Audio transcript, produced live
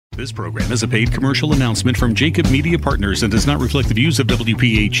This program is a paid commercial announcement from JAKIB Media Partners and does not reflect the views of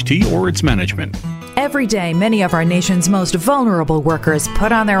WPHT or its management. Every day, many of our nation's most vulnerable workers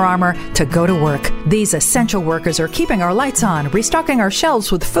put on their armor to go to work. These essential workers are keeping our lights on, restocking our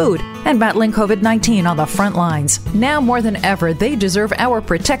shelves with food, and battling COVID-19 on the front lines. Now more than ever, they deserve our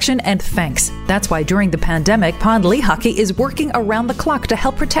protection and thanks. That's why during the pandemic, Pond Lehocky is working around the clock to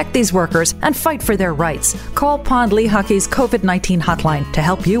help protect these workers and fight for their rights. Call Pond Lehocky's COVID-19 hotline to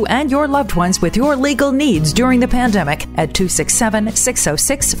help you and your loved ones with your legal needs during the pandemic at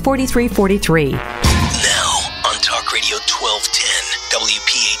 267-606-4343. Now on Talk Radio 1210,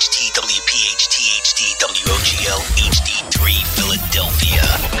 WPHT, WPHT-HD, WOGL, HD3, Philadelphia.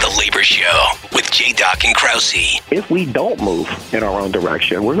 The Labor Show with J-Doc and Krause. If we don't move in our own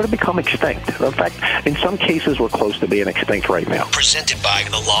direction, we're going to become extinct. In fact, in some cases, we're close to being extinct right now. Presented by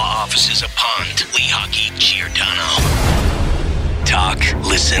the law offices of Pond, Lehocky, Giordano. Talk,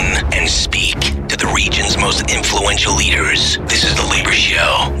 listen, and speak to the region's most influential leaders. This is The Labor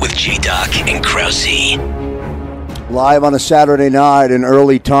Show with J-Doc and Krause. Live on a Saturday night in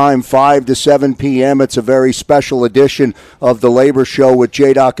early time, 5 to 7 p.m. It's a very special edition of The Labor Show with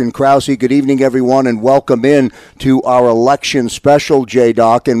J-Doc and Krause. Good evening, everyone, and welcome in to our election special,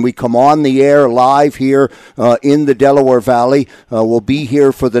 J-Doc. And we come on the air live here in the Delaware Valley. We'll be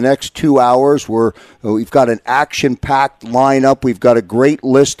here for the next 2 hours. We've got an action-packed lineup. We've got a great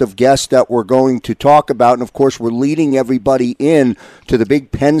list of guests that we're going to talk about. And, of course, we're leading everybody in to the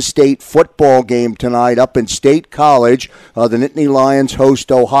big Penn State football game tonight up in State College. The Nittany Lions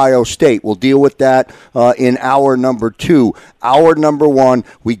host Ohio State. We'll deal with that in hour number 2. Hour number 1,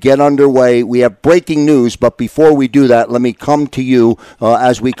 we get underway. We have breaking news, but before we do that, let me come to you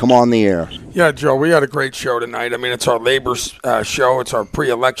as we come on the air. Yeah, Joe, we had a great show tonight. I mean, it's our labor show. It's our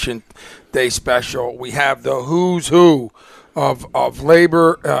pre-election day special. We have the who's who of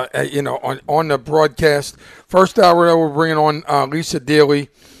labor, on the broadcast. First hour, we're bringing on Lisa Daly,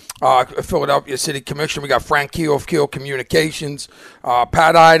 Philadelphia City Commissioner. We got Frank Keel of Keel Communications,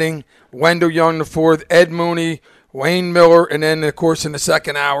 Pat Eiding, Wendell Young IV, Ed Mooney, Wayne Miller, and then, of course, in the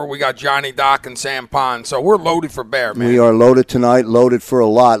second hour, we got Johnny Dock and Sam Pond. So we're loaded for bear, man. We are loaded tonight, loaded for a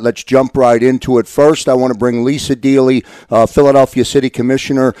lot. Let's jump right into it. First, I want to bring Lisa Daly, Philadelphia City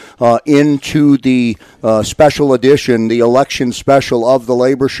Commissioner, into the special edition, the election special of the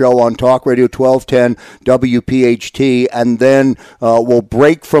Labor Show on Talk Radio 1210 WPHT. And then we'll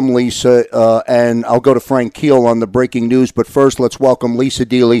break from Lisa, and I'll go to Frank Keel on the breaking news. But first, let's welcome Lisa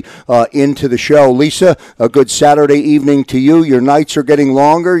Daly into the show. Lisa, a good Saturday evening to you. Your nights are getting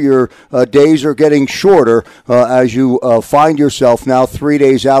longer. Your days are getting shorter as you find yourself now 3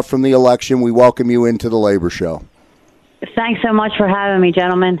 days out from the election. We welcome you into the Labor Show. Thanks so much for having me,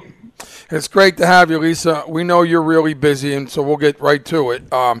 gentlemen. It's great to have you, Lisa. We know you're really busy, and so we'll get right to it.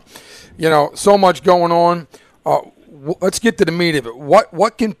 So much going on. Let's get to the meat of it.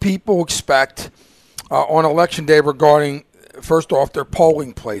 What can people expect on Election Day regarding, first off, their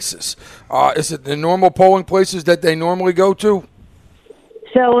polling places? Is it the normal polling places that they normally go to?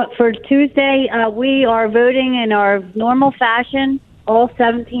 So for Tuesday, we are voting in our normal fashion. All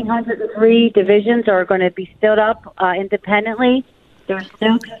 1,703 divisions are going to be stood up independently. There's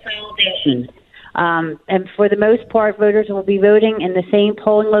no consolidation. And for the most part, voters will be voting in the same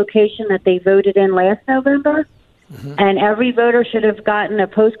polling location that they voted in last November. Mm-hmm. And every voter should have gotten a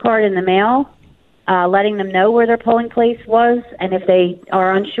postcard in the mail letting them know where their polling place was. And if they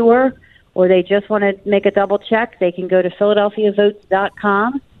are unsure or they just want to make a double check, they can go to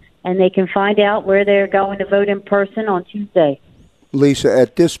PhiladelphiaVotes.com and they can find out where they're going to vote in person on Tuesday. Lisa,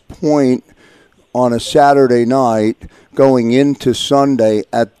 at this point on a Saturday night going into Sunday,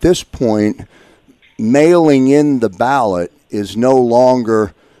 at this point, mailing in the ballot is no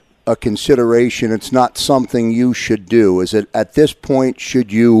longer a consideration. It's not something you should do. Is it at this point,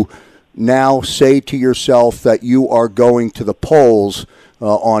 should you now say to yourself that you are going to the polls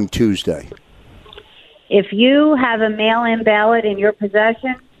on Tuesday? If you have a mail-in ballot in your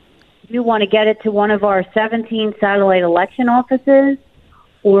possession, you want to get it to one of our 17 satellite election offices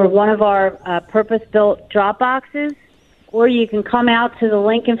or one of our purpose-built drop boxes, or you can come out to the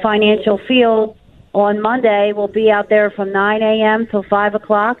Lincoln Financial Field on Monday. We'll be out there from 9 a.m. till 5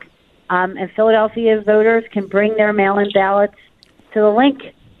 o'clock, and Philadelphia voters can bring their mail-in ballots to the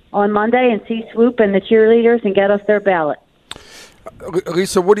link on Monday and see Swoop and the cheerleaders and get us their ballot.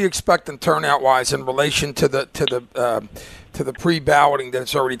 Lisa, what do you expect in turnout-wise in relation to the pre-balloting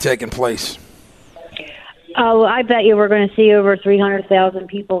that's already taken place? Oh, I bet you we're going to see over 300,000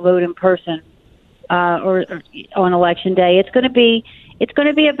 people vote in person or on Election Day. It's going to be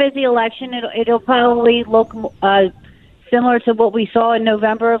a busy election. It'll probably look similar to what we saw in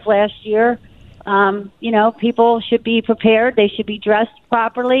November of last year. People should be prepared. They should be dressed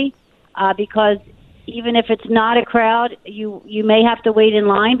properly because even if it's not a crowd, you may have to wait in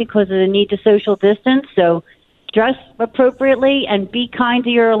line because of the need to social distance. So dress appropriately and be kind to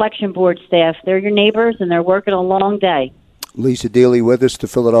your election board staff. They're your neighbors, and they're working a long day. Lisa Dealey with us, the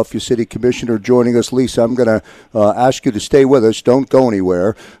Philadelphia City Commissioner, joining us. Lisa, I'm going to ask you to stay with us. Don't go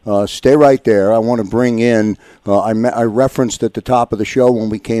anywhere. Stay right there. I want to bring in, I referenced at the top of the show when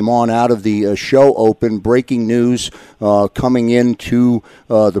we came on out of the show open, breaking news coming into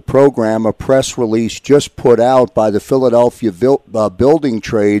the program, a press release just put out by the Philadelphia Building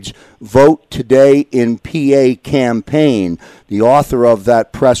Trades Vote Today in PA campaign. The author of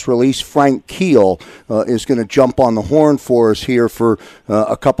that press release, Frank Keel, is going to jump on the horn for us here for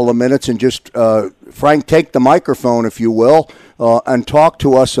a couple of minutes. And just, Frank, take the microphone, if you will, and talk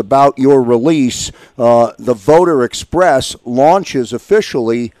to us about your release. The Voter Express launches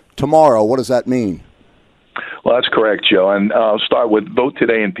officially tomorrow. What does that mean? Well, that's correct, Joe. And I'll start with Vote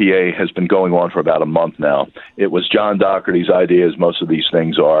Today in PA has been going on for about a month now. It was John Doherty's idea, as most of these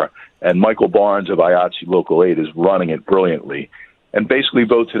things are. And Michael Barnes of IATSE Local 8 is running it brilliantly. And basically,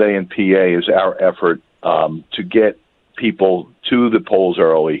 Vote Today in PA is our effort to get people to the polls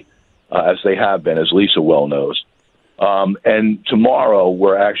early, as they have been, as Lisa well knows. And tomorrow,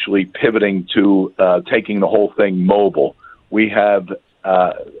 we're actually pivoting to taking the whole thing mobile. We have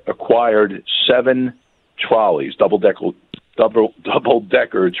acquired 7 trolleys, double-decker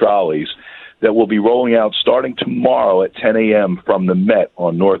trolleys, that will be rolling out starting tomorrow at 10 a.m. from the Met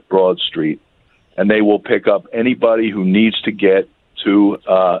on North Broad Street. And they will pick up anybody who needs to get to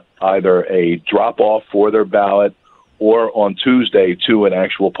either a drop-off for their ballot or on Tuesday to an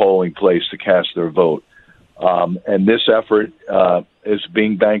actual polling place to cast their vote. And this effort is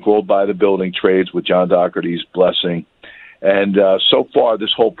being bankrolled by the building trades with John Doherty's blessing. And so far,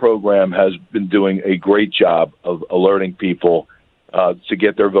 this whole program has been doing a great job of alerting people to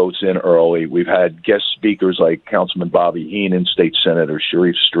get their votes in early. We've had guest speakers like Councilman Bobby Heenan, State Senator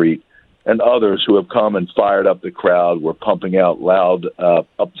Sharif Street, and others who have come and fired up the crowd. We're pumping out loud,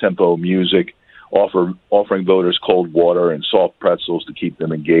 up-tempo music, offering voters cold water and soft pretzels to keep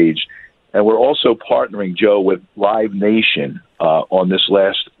them engaged. And we're also partnering, Joe, with Live Nation on this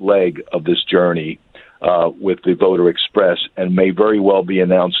last leg of this journey with the Voter Express, and may very well be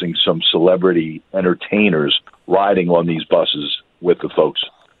announcing some celebrity entertainers riding on these buses with the folks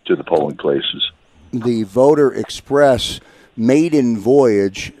to the polling places. The Voter Express maiden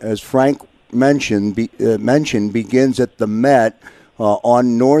voyage, as Frank mentioned, begins at the Met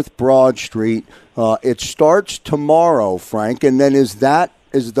on North Broad Street. It starts tomorrow, Frank, and then is the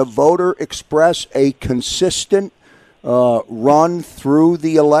Voter Express a consistent run through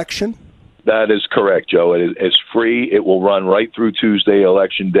the election? That is correct, Joe. It's free. It will run right through Tuesday,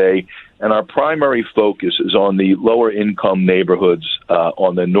 Election Day. And our primary focus is on the lower-income neighborhoods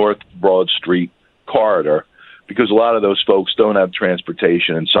on the North Broad Street corridor, because a lot of those folks don't have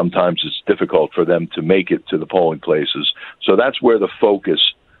transportation, and sometimes it's difficult for them to make it to the polling places. So that's where the focus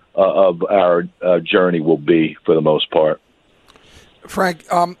of our journey will be for the most part. Frank,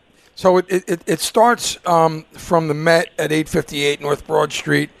 so it starts from the Met at 858 North Broad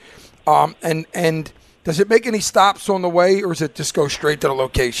Street. And does it make any stops on the way, or does it just go straight to the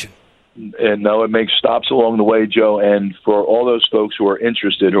location? And no, it makes stops along the way, Joe. And for all those folks who are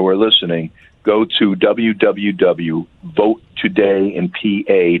interested, who are listening, go to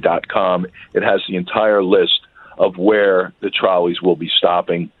www.votetodayinpa.com. It has the entire list of where the trolleys will be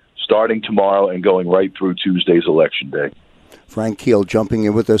stopping, starting tomorrow and going right through Tuesday's Election Day. Frank Keel jumping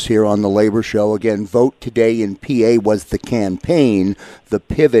in with us here on the Labor Show. Again, Vote Today in PA was the campaign. The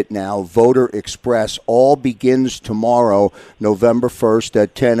pivot now, Voter Express, all begins tomorrow, November 1st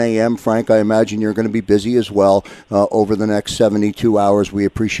at 10 a.m. Frank, I imagine you're going to be busy as well over the next 72 hours. We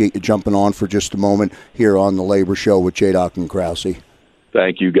appreciate you jumping on for just a moment here on the Labor Show with J-Doc and Krause.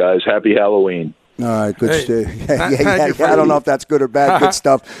 Thank you, guys. Happy Halloween. All right, good stuff. I don't know if that's good or bad. Good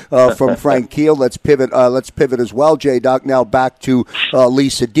stuff from Frank Keel. Let's pivot as well, J-Doc. Now back to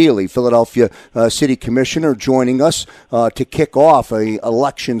Lisa Dealey, Philadelphia City Commissioner, joining us to kick off a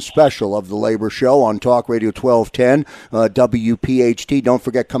election special of the Labor Show on Talk Radio 1210 WPHT. Don't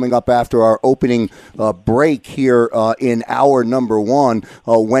forget, coming up after our opening break here in hour number 1,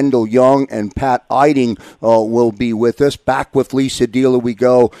 Wendell Young and Pat Eiding will be with us. Back with Lisa Dealey we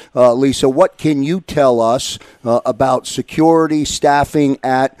go. Lisa, what can you tell us about security staffing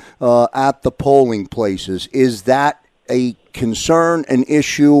at the polling places? Is that a concern, an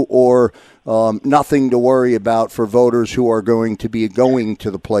issue, or nothing to worry about for voters who are going to be going to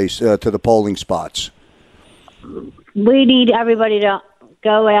the place to the polling spots? we need everybody to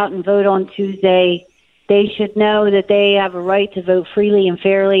go out and vote on Tuesday. They should know that they have a right to vote freely and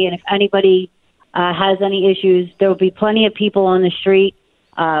fairly, and if anybody has any issues, there will be plenty of people on the street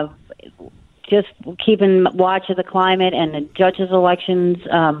just keeping watch of the climate, and the judges' elections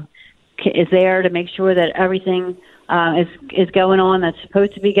is there to make sure that everything is going on that's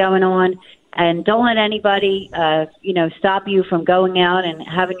supposed to be going on. And don't let anybody, stop you from going out and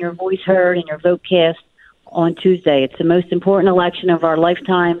having your voice heard and your vote cast on Tuesday. It's the most important election of our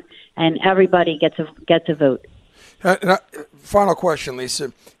lifetime, and everybody gets a vote. Final question,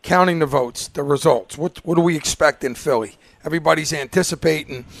 Lisa. Counting the votes, the results. What do we expect in Philly? Everybody's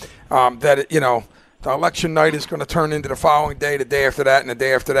anticipating that the election night is going to turn into the following day, the day after that, and the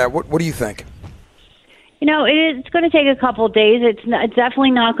day after that. What do you think? It's going to take a couple of days. It's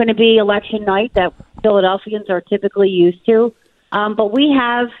definitely not going to be election night that Philadelphians are typically used to. But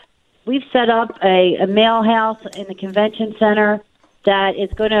we've set up a mail house in the convention center that is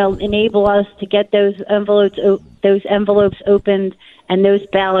going to enable us to get those envelopes opened and those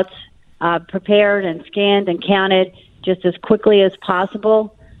ballots prepared and scanned and counted just as quickly as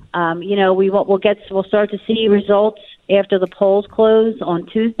possible. We'll start to see results after the polls close on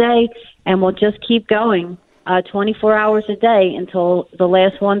Tuesday, and we'll just keep going 24 hours a day until the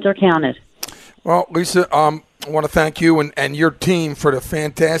last ones are counted. Well, Lisa, I want to thank you and your team for the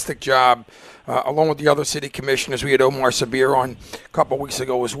fantastic job, along with the other city commissioners. We had Omar Sabir on a couple of weeks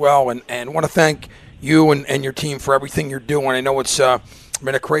ago as well, and want to thank you and your team for everything you're doing. I know it's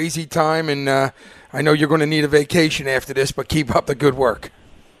been a crazy time, and I know you're going to need a vacation after this, but keep up the good work.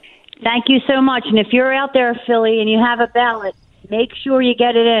 Thank you so much. And if you're out there, Philly, and you have a ballot, make sure you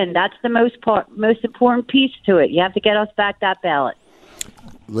get it in. That's the most important piece to it. You have to get us back that ballot.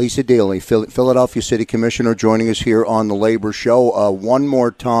 Lisa Daly, Philadelphia City Commissioner, joining us here on the Labor Show. One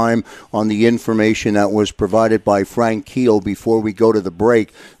more time on the information that was provided by Frank Keel before we go to the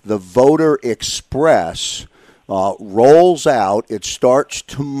break. The Voter Express rolls out. It starts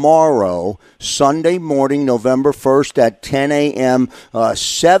tomorrow, Sunday morning, November 1st at 10 a.m.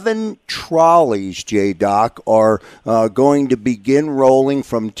 7 trolleys, J-Doc, are going to begin rolling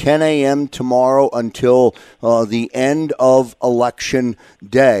from 10 a.m. tomorrow until the end of Election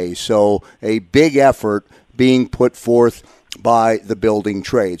Day. So a big effort being put forth by the building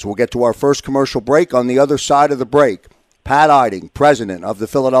trades. We'll get to our first commercial break. On the other side of the break, Pat Eiding, president of the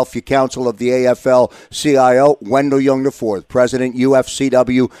Philadelphia Council of the AFL-CIO, Wendell Young IV, president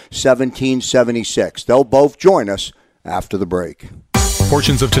UFCW 1776. They'll both join us after the break.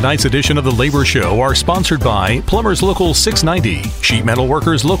 Portions of tonight's edition of The Labor Show are sponsored by Plumbers Local 690, Sheet Metal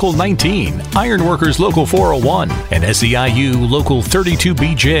Workers Local 19, Iron Workers Local 401, and SEIU Local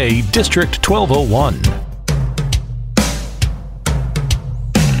 32BJ District 1201.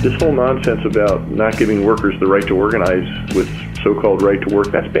 This whole nonsense about not giving workers the right to organize with so-called right to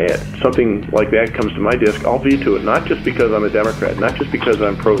work, that's bad. Something like that comes to my desk, I'll veto it, not just because I'm a Democrat, not just because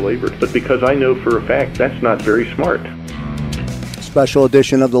I'm pro-labor, but because I know for a fact that's not very smart. Special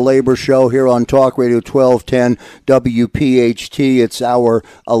edition of the Labor Show here on Talk Radio 1210 WPHT. It's our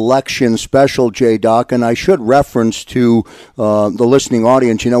election special, J-Doc, and I should reference to the listening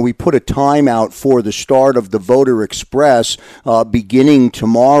audience. We put a time out for the start of the Voter Express beginning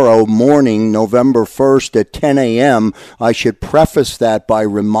tomorrow morning, November 1st at 10 a.m. I should preface that by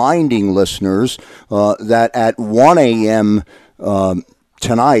reminding listeners that at 1 a.m.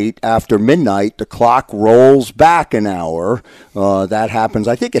 Tonight, after midnight, the clock rolls back an hour. That happens.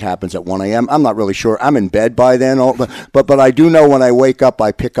 I think it happens at 1 a.m. I'm not really sure. I'm in bed by then. But I do know when I wake up,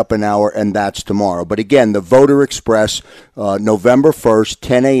 I pick up an hour, and that's tomorrow. But again, the Voter Express, November 1st,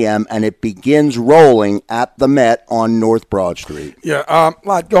 10 a.m., and it begins rolling at the Met on North Broad Street. Yeah, a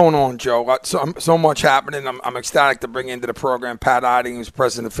lot going on, Joe. So much happening. I'm ecstatic to bring into the program Pat Eiding, who's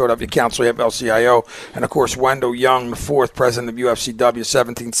president of Philadelphia Council of AFL-CIO, and, of course, Wendell Young, the fourth president of UFCW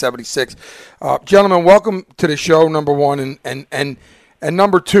 1776. Gentlemen, welcome to the show, number one. And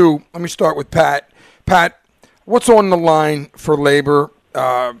number two, let me start with Pat. Pat, what's on the line for labor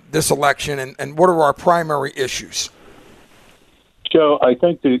this election, and what are our primary issues? Joe, I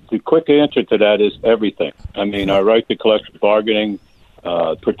think the quick answer to that is everything. I mean, our right to collective bargaining,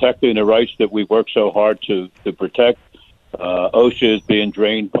 protecting the rights that we work so hard to protect. OSHA is being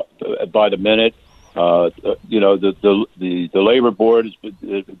drained by the minute. The labor board,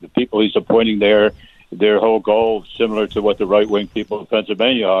 the people he's appointing there, their whole goal, similar to what the right-wing people of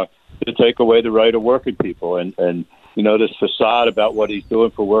Pennsylvania are, to take away the right of working people. And this facade about what he's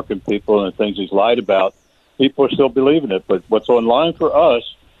doing for working people and the things he's lied about, people are still believing it. But what's on line for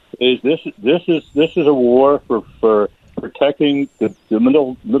us is this is a war for protecting the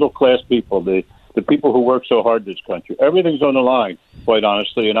middle class people, the the people who work so hard in this country. Everything's on the line, quite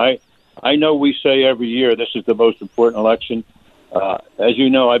honestly. And I know we say every year this is the most important election. As you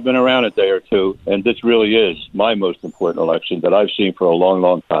know, I've been around a day or two, and this really is my most important election that I've seen for a long,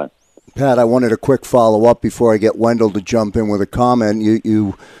 long time. Pat, I wanted a quick follow-up before I get Wendell to jump in with a comment.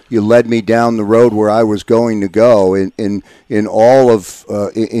 You led me down the road where I was going to go in all of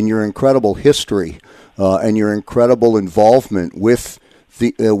in your incredible history and your incredible involvement with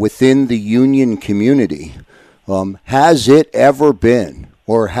within the union community. Has it ever been,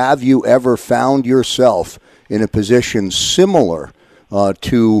 or have you ever found yourself in a position similar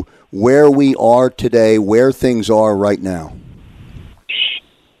to where we are today, where things are right now?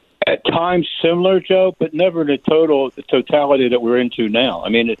 At times similar, Joe, but never the totality that we're into now. I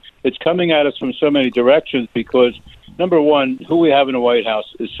mean, it's coming at us from so many directions because, number one, who we have in the White House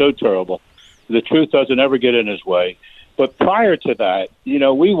is so terrible. The truth doesn't ever get in his way. But prior to that,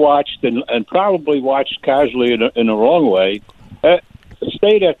 we watched and probably watched casually in the wrong way,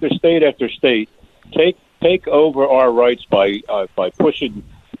 state after state after state take over our rights by pushing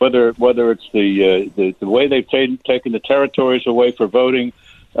whether it's the way they've taken the territories away for voting.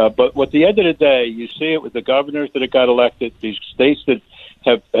 But at the end of the day, you see it with the governors that have got elected, these states that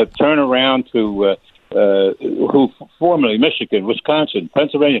have turned around to who formerly Michigan, Wisconsin,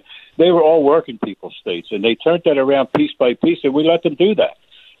 Pennsylvania, they were all working people states, and they turned that around piece by piece, and we let them do that.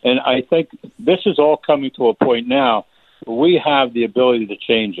 And I think this is all coming to a point now where we have the ability to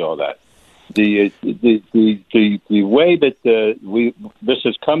change all that. The way that this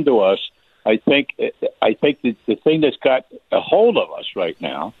has come to us, I think the thing that's got a hold of us right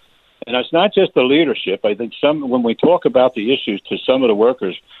now, and it's not just the leadership. I think when we talk about the issues to some of the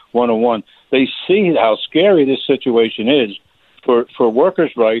workers one-on-one, they see how scary this situation is for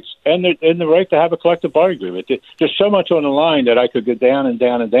workers' rights and the right to have a collective bargaining agreement. There's so much on the line that I could go down and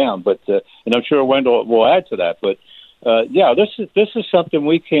down and down, but and I'm sure Wendell will add to that. But this is something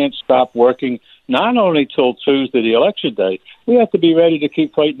we can't stop working. Not only till Tuesday, the election day, we have to be ready to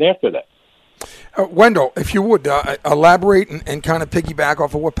keep fighting after that. Wendell, if you would, elaborate and kind of piggyback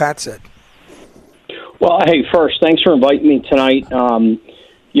off of what Pat said. Well, hey, first, thanks for inviting me tonight. I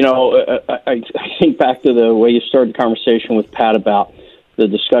think back to the way you started the conversation with Pat about the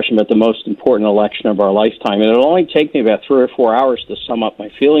discussion about the most important election of our lifetime. And it'll only take me about 3 or 4 hours to sum up my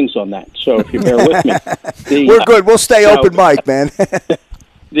feelings on that. So if you bear with me. We're good. We'll stay open mic, man.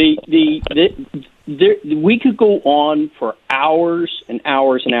 We could go on for hours and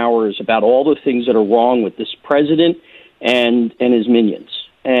hours and hours about all the things that are wrong with this president and his minions,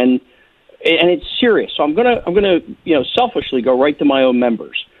 and it's serious. So I'm gonna selfishly go right to my own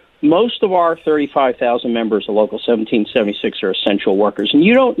members. Most of our 35,000 members of Local 1776 are essential workers, and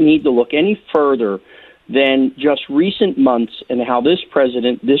you don't need to look any further than just recent months and how this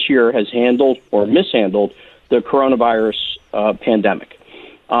president this year has handled or mishandled the coronavirus pandemic.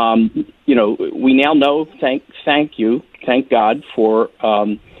 We now know, thank God for,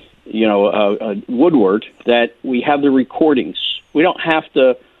 Woodward, that we have the recordings. We don't have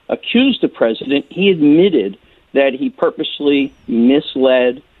to accuse the president. He admitted that he purposely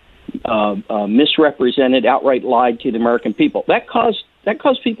misled, misrepresented, outright lied to the American people. That caused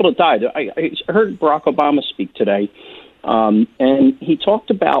people to die. I heard Barack Obama speak today, and he talked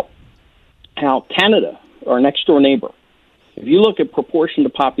about how Canada, our next door neighbor, if you look at proportion to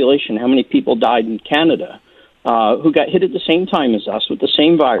population, how many people died in Canada who got hit at the same time as us with the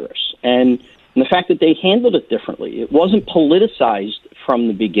same virus, and the fact that they handled it differently. It wasn't politicized from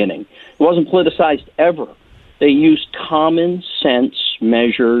the beginning. It wasn't politicized ever. They used common sense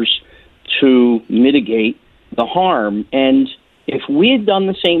measures to mitigate the harm. And if we had done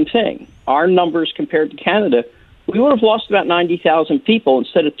the same thing, our numbers compared to Canada, we would have lost about 90,000 people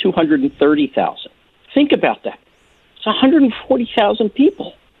instead of 230,000. Think about that. It's 140,000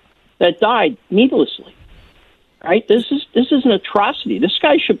 people that died needlessly. Right? This is an atrocity. This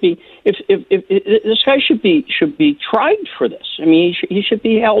guy should be this guy should be tried for this. I mean, he should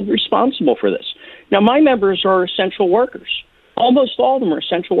be held responsible for this. Now, my members are essential workers. Almost all of them are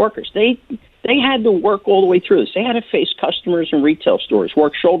essential workers. They had to work all the way through this. They had to face customers in retail stores,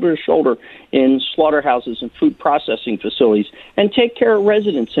 work shoulder to shoulder in slaughterhouses and food processing facilities, and take care of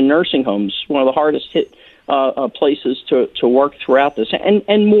residents in nursing homes, one of the hardest hit places to work throughout this,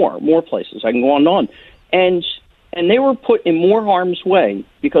 and more places. I can go on and on. And they were put in more harm's way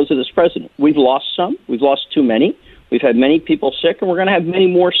because of this president. We've lost some. We've lost too many. We've had many people sick, and we're going to have many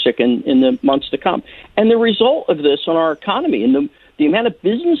more sick in the months to come. And the result of this on our economy and the amount of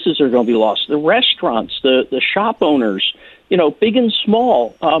businesses are going to be lost, the restaurants, the shop owners, big and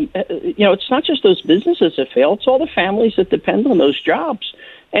small. It's not just those businesses that fail. It's all the families that depend on those jobs.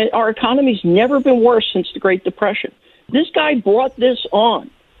 And our economy's never been worse since the Great Depression. This guy brought this on.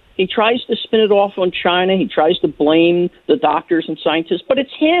 He tries to spin it off on China. He tries to blame the doctors and scientists, but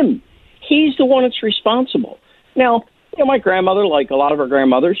it's him. He's the one that's responsible. Now, my grandmother, like a lot of our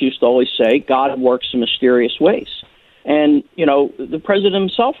grandmothers, used to always say, God works in mysterious ways. And, the president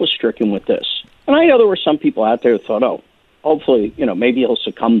himself was stricken with this. And I know there were some people out there who thought, hopefully, maybe he'll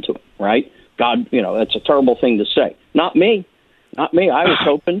succumb to it, right? God, that's a terrible thing to say. Not me. Not me. I was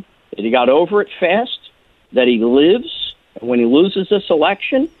hoping that he got over it fast, that he lives, and when he loses this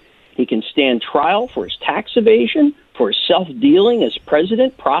election, he can stand trial for his tax evasion, for his self-dealing as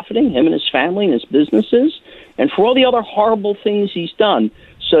president, profiting, him and his family and his businesses, and for all the other horrible things he's done,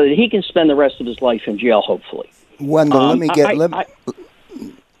 so that he can spend the rest of his life in jail, hopefully. Wendell, go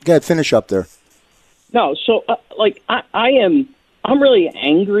ahead, finish up there. No, so I'm really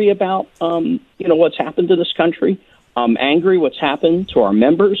angry about what's happened to this country. I'm angry what's happened to our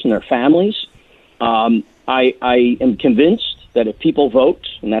members and their families. I am convinced that if people vote,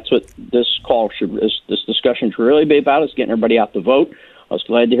 and that's what this discussion should really be about, is getting everybody out to vote. I was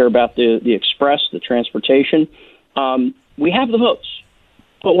glad to hear about the express, the transportation. We have the votes.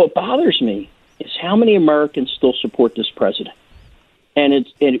 But what bothers me is how many Americans still support this president. And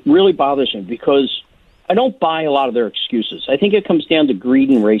it really bothers me because I don't buy a lot of their excuses. I think it comes down to greed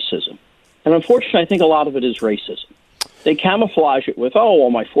and racism. And unfortunately, I think a lot of it is racism. They camouflage it with,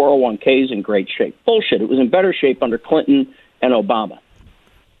 my 401k is in great shape. Bullshit. It was in better shape under Clinton and Obama.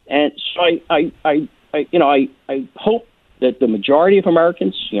 And so I hope that the majority of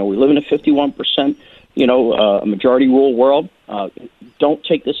Americans, we live in a 51%, a majority rule world, don't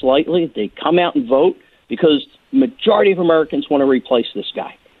take this lightly. They come out and vote because the majority of Americans want to replace this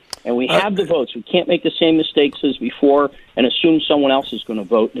guy. And we have the votes. We can't make the same mistakes as before and assume someone else is going to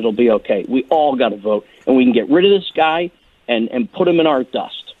vote and it'll be okay. We all got to vote, and we can get rid of this guy and put him in our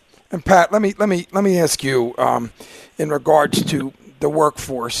dust. And Pat, let me ask you in regards to the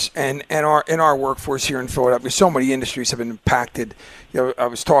workforce and our workforce here in Philadelphia. So many industries have been impacted. I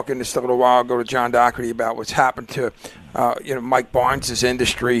was talking just a little while ago to John Doherty about what's happened to Mike Barnes'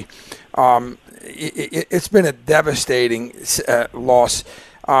 industry. It's been a devastating loss.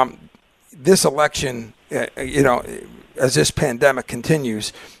 This election, as this pandemic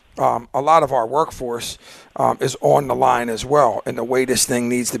continues, a lot of our workforce is on the line as well, and the way this thing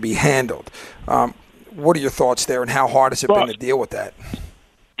needs to be handled. What are your thoughts there, and how hard has it been to deal with that?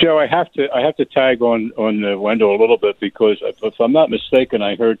 Joe, I have to tag on Wendell a little bit, because if I'm not mistaken,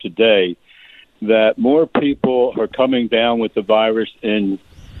 I heard today that more people are coming down with the virus in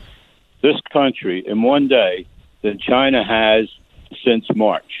this country in one day than China has since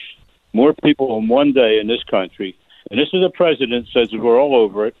March. More people in one day in this country, and this is a president says we're all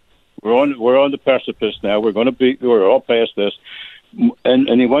over it. We're on the precipice now. We're all past this, and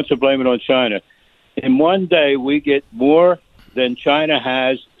he wants to blame it on China. In one day, we get more than China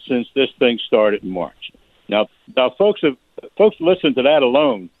has since this thing started in March. Now, folks listen to that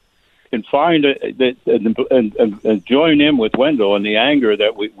alone can find and join in with Wendell in the anger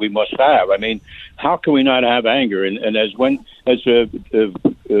that we must have. I mean, how can we not have anger? And as Wayne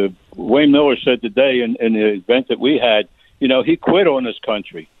Miller said today in the event that we had, he quit on this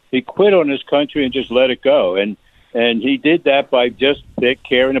country. He quit on this country and just let it go. And he did that by just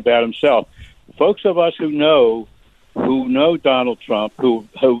caring about himself. Folks of us who know Donald Trump, who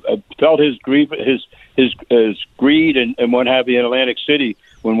felt his greed and what have you in Atlantic City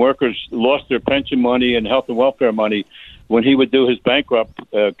when workers lost their pension money and health and welfare money, when he would do his bankrupt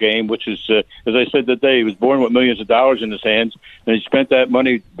game, which is, as I said today, he was born with millions of dollars in his hands, and he spent that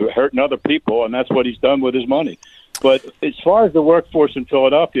money hurting other people, and that's what he's done with his money. But as far as the workforce in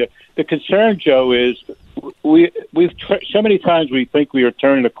Philadelphia, the concern, Joe, is so many times we think we are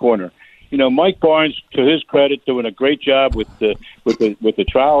turning a corner. Mike Barnes, to his credit, doing a great job with the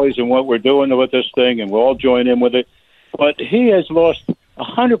trolleys and what we're doing with this thing, and we'll all join in with it. But he has lost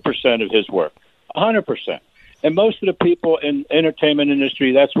 100% of his work, 100%. And most of the people in entertainment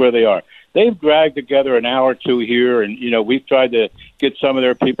industry, that's where they are. They've dragged together an hour or two here, and we've tried to get some of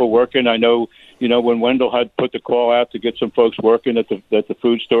their people working. I know, when Wendell had put the call out to get some folks working at the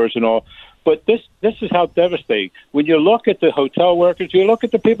food stores and all. But this is how devastating. When you look at the hotel workers, you look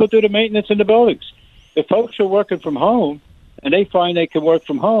at the people who do the maintenance in the buildings. If folks are working from home and they find they can work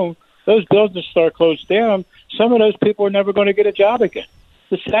from home, those buildings start closed down. Some of those people are never going to get a job again.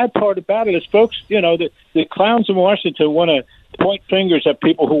 The sad part about it is, folks, the clowns in Washington want to point fingers at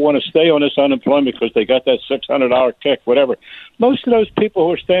people who want to stay on this unemployment because they got that $600 kick, whatever. Most of those people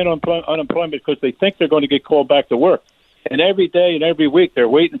who are staying on unemployment because they think they're going to get called back to work. And every day and every week they're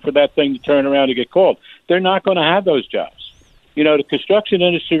waiting for that thing to turn around to get called. They're not going to have those jobs. the construction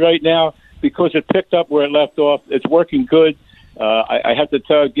industry right now, because it picked up where it left off, it's working good. I have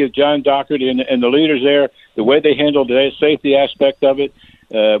to give John Doherty and the leaders there, the way they handled the safety aspect of it.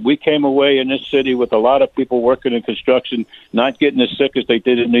 We came away in this city with a lot of people working in construction, not getting as sick as they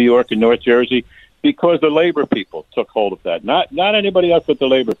did in New York and North Jersey, because the labor people took hold of that. Not anybody else but the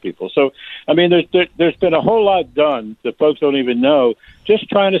labor people. So, I mean, there's been a whole lot done that folks don't even know, just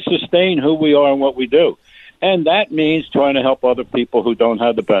trying to sustain who we are and what we do. And that means trying to help other people who don't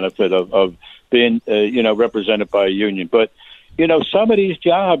have the benefit of being, represented by a union. But, some of these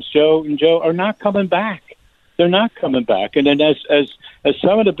jobs, Joe, are not coming back. They're not coming back. And then as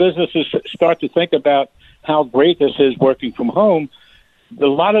some of the businesses start to think about how great this is working from home, a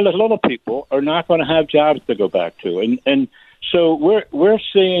lot of the little people are not going to have jobs to go back to. And so we're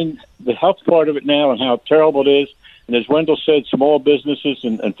seeing the health part of it now and how terrible it is. And as Wendell said, small businesses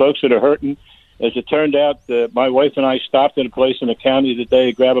and folks that are hurting. As it turned out, my wife and I stopped at a place in the county today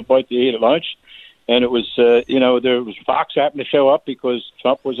to grab a bite to eat at lunch. And it was, there was Fox happened to show up because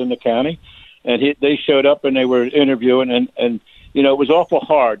Trump was in the county. And they showed up and they were interviewing. And it was awful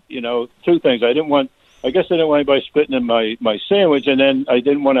hard. Two things. I didn't want anybody spitting in my sandwich. And then I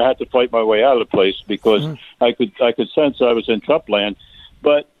didn't want to have to fight my way out of the place because I could sense I was in Trump land.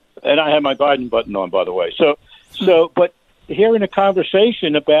 And I had my Biden button on, by the way. But hearing a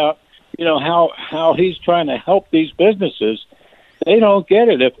conversation about, how he's trying to help these businesses, they don't get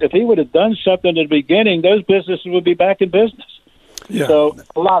it. If he would have done something at the beginning, those businesses would be back in business. Yeah. So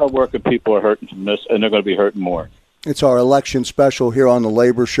a lot of working people are hurting from this, and they're going to be hurting more. It's our election special here on the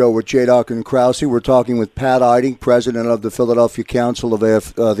Labor Show with J-Doc and Krause. We're talking with Pat Eiding, president of the Philadelphia Council of the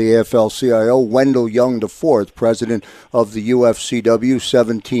AFL-CIO, Wendell Young IV, president of the UFCW,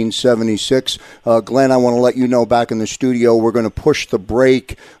 1776. Glenn, I want to let you know back in the studio we're going to push the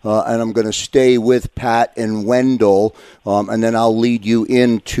break, and I'm going to stay with Pat and Wendell, and then I'll lead you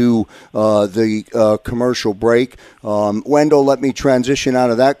into the commercial break. Wendell, let me transition out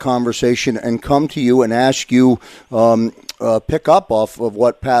of that conversation and come to you and ask you pick up off of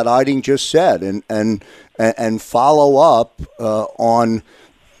what Pat Eiding just said and follow up on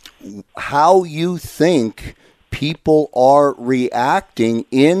how you think people are reacting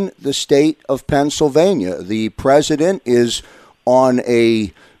in the state of Pennsylvania. The president is on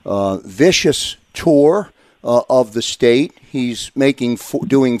a vicious tour of the state. He's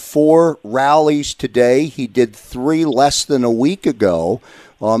doing 4 rallies today. He did 3 less than a week ago.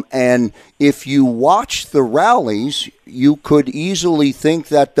 And if you watch the rallies, you could easily think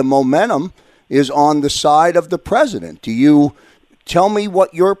that the momentum is on the side of the president. Do you tell me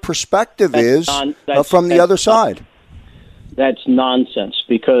what your perspective is from the other side? That's nonsense,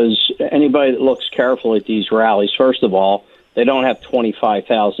 because anybody that looks carefully at these rallies, first of all, they don't have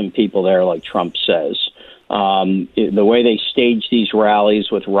 25,000 people there like Trump says. The way they stage these rallies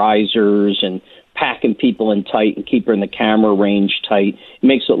with risers and packing people in tight and keeping the camera range tight, it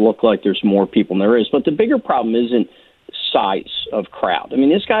makes it look like there's more people than there is. But the bigger problem isn't size of crowd. I mean,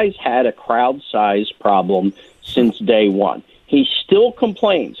 this guy's had a crowd size problem since day one. He still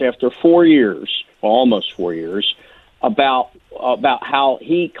complains after 4 years, almost 4 years, about how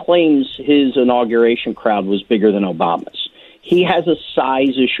he claims his inauguration crowd was bigger than Obama's. He has a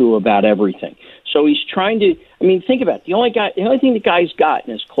size issue about everything. So he's trying to, think about it. The only thing the guy's got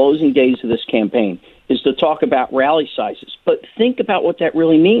in his closing days of this campaign is to talk about rally sizes. But think about what that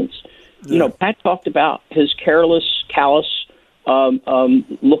really means. Yeah. Pat talked about his callous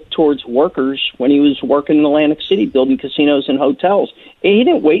look towards workers when he was working in Atlantic City, building casinos and hotels. He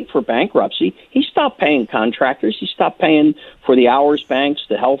didn't wait for bankruptcy. He stopped paying contractors. He stopped paying for the hours banks,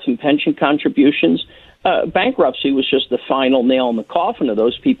 the health and pension contributions. Bankruptcy was just the final nail in the coffin of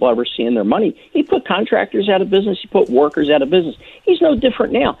those people ever seeing their money. He put contractors out of business. He put workers out of business. He's no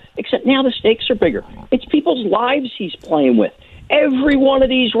different now, except now the stakes are bigger. It's people's lives he's playing with. Every one of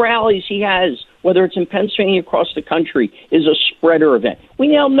these rallies he has, whether it's in Pennsylvania or across the country, is a spreader event. We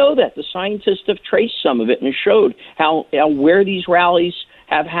now know that. The scientists have traced some of it and showed how where these rallies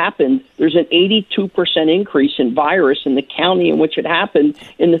have happened, there's an 82% increase in virus in the county in which it happened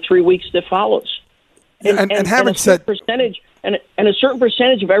in the 3 weeks that follows. And having said percentage, and a certain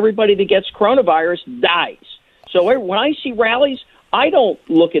percentage of everybody that gets coronavirus dies. So when I see rallies, I don't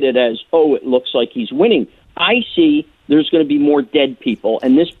look at it as, it looks like he's winning. I see there's going to be more dead people,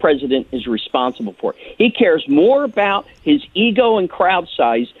 and this president is responsible for it. He cares more about his ego and crowd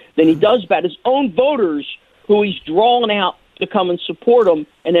size than he does about his own voters, who he's drawing out to come and support him,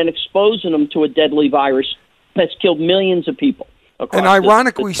 and then exposing them to a deadly virus that's killed millions of people across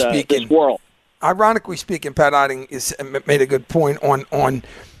this world. Ironically speaking, Pat Eiding made a good point on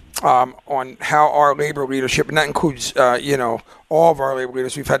on how our labor leadership, and that includes, all of our labor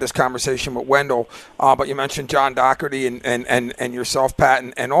leaders. We've had this conversation with Wendell, but you mentioned John Doherty and yourself, Pat,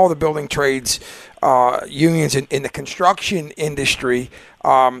 and all the building trades unions in the construction industry,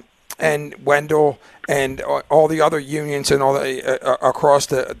 and Wendell and all the other unions and all across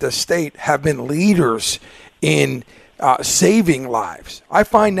the state have been leaders in saving lives. I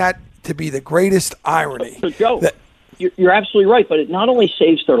find that to be the greatest irony. So Joe, you're absolutely right, but it not only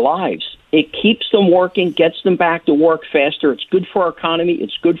saves their lives, it keeps them working, gets them back to work faster. It's good for our economy.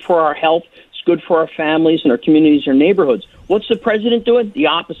 It's good for our health. It's good for our families and our communities and our neighborhoods. What's the president doing? The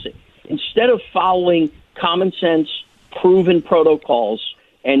opposite. Instead of following common sense, proven protocols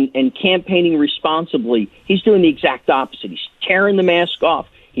and campaigning responsibly, he's doing the exact opposite. He's tearing the mask off.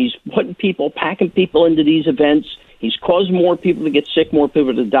 He's packing people into these events. He's caused more people to get sick, more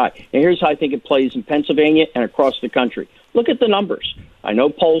people to die. And here's how I think it plays in Pennsylvania and across the country. Look at the numbers. I know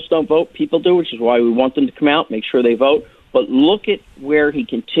polls don't vote. People do, which is why we want them to come out, make sure they vote. But look at where he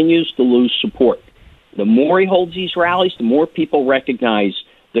continues to lose support. The more he holds these rallies, the more people recognize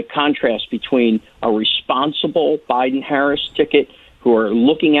the contrast between a responsible Biden-Harris ticket who are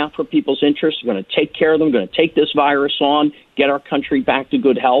looking out for people's interests, going to take care of them, going to take this virus on, get our country back to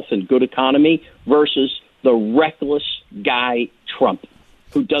good health and good economy, versus the reckless guy Trump,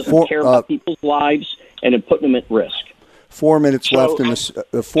 who doesn't care about people's lives and in putting them at risk. 4 minutes left in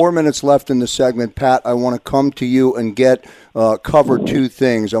the 4 minutes left in the segment, Pat. I want to come to you and cover two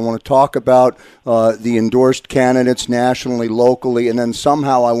things. I want to talk about the endorsed candidates nationally, locally, and then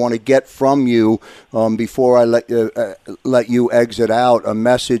somehow I want to get from you before I let you exit out a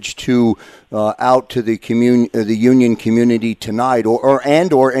message to the union community tonight, or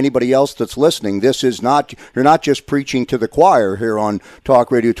anybody else that's listening. This is not, you're not just preaching to the choir here on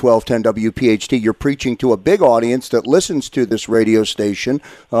Talk Radio 1210 WPHT. You're preaching to a big audience that listens to this radio station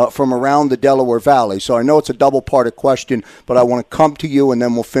from around the Delaware Valley. So I know it's a double-parted question, but I want to come to you, and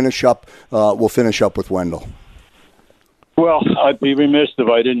then we'll finish up with Wendell. Well, I'd be remiss if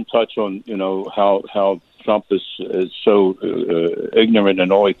I didn't touch on how Trump is so ignorant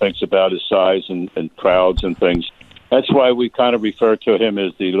in all he thinks about his size and crowds and things. That's why we kind of refer to him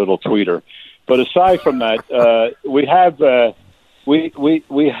as the little tweeter. But aside from that, we have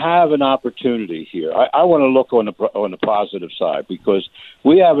an opportunity here. I want to look on the positive side, because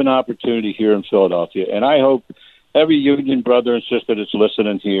we have an opportunity here in Philadelphia, and I hope every union brother and sister that's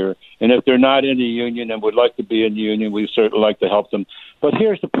listening here, and if they're not in the union and would like to be in the union, we certainly like to help them. But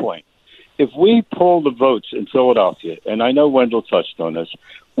here's the point. If we pull the votes in Philadelphia, and I know Wendell touched on this,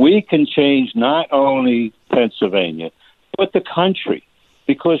 we can change not only Pennsylvania, but the country,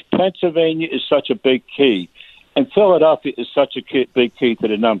 because Pennsylvania is such a big key, and Philadelphia is such a big key to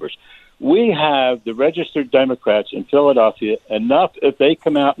the numbers. We have the registered Democrats in Philadelphia enough, if they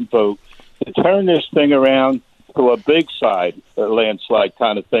come out and vote, to turn this thing around to a big landslide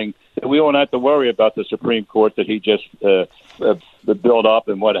kind of thing, that we won't have to worry about the Supreme Court that he just built up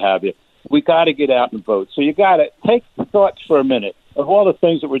and what have you. We got to get out and vote. So you got to take thoughts for a minute of all the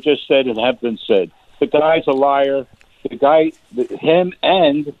things that were just said and have been said. The guy's a liar.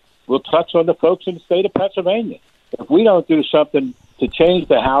 And we'll touch on the folks in the state of Pennsylvania. If we don't do something to change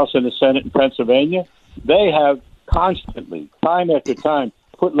the House and the Senate in Pennsylvania, they have constantly, time after time,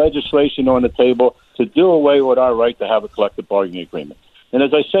 put legislation on the table to do away with our right to have a collective bargaining agreement. And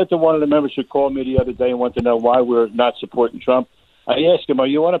as I said to one of the members who called me the other day and wanted to know why we're not supporting Trump, I asked him, are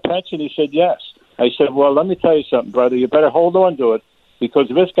you on a pension? He said, yes. I said, well, let me tell you something, brother. You better hold on to it, because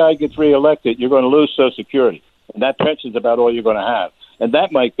if this guy gets reelected, you're going to lose Social Security. And that pension's about all you're going to have. And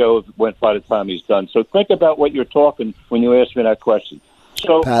that might go by the time he's done. So think about what you're talking when you ask me that question.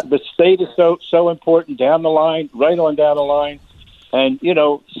 So Pat, the state is so important down the line, right on down the line. And,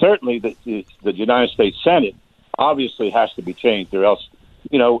 certainly the United States Senate obviously has to be changed, or else,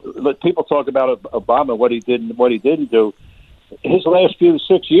 people talk about Obama, what he did and what he didn't do. His last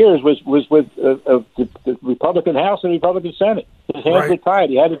 6 years was with the Republican House and Republican Senate. His hands were tied.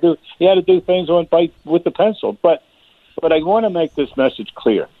 He had to do things with the pencil. But I want to make this message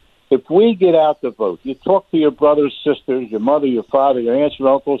clear. If we get out to vote, you talk to your brothers, sisters, your mother, your father, your aunts,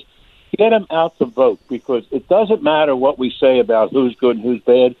 your uncles, get them out to vote, because it doesn't matter what we say about who's good and who's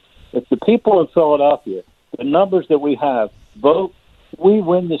bad. If the people in Philadelphia, the numbers that we have, vote, we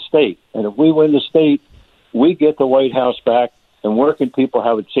win the state. And if we win the state, we get the White House back, and working people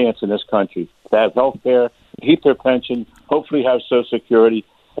have a chance in this country to have health care, keep their pension, hopefully have Social Security,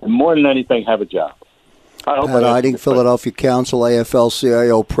 and more than anything, have a job. Pat Eiding, Philadelphia Council,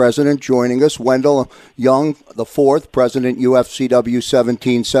 AFL-CIO President, joining us. Wendell Young, the fourth, President, UFCW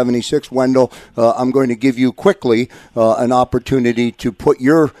 1776. Wendell, I'm going to give you quickly an opportunity to put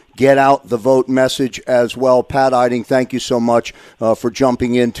your get out the vote message as well. Pat Eiding, thank you so much for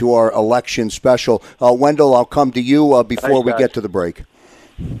jumping into our election special. Wendell, I'll come to you before we get to the break.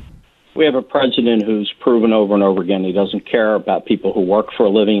 We have a president who's proven over and over again he doesn't care about people who work for a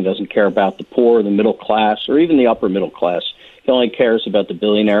living. He doesn't care about the poor, the middle class, or even the upper middle class. He only cares about the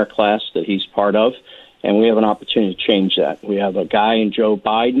billionaire class that he's part of, and we have an opportunity to change that. We have a guy in Joe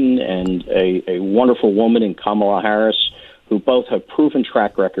Biden and a wonderful woman in Kamala Harris who both have proven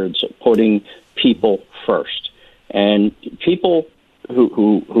track records of putting people first. And people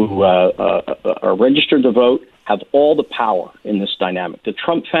who are registered to vote have all the power in this dynamic. The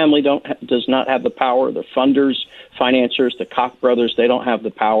Trump family does not have the power. The funders, financiers, the Koch brothers, they don't have the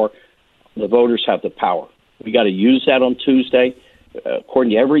power. The voters have the power. We got to use that on Tuesday.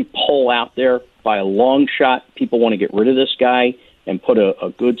 According to every poll out there, by a long shot, people want to get rid of this guy and put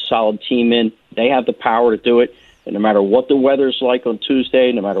a good, solid team in. They have the power to do it. And no matter what the weather's like on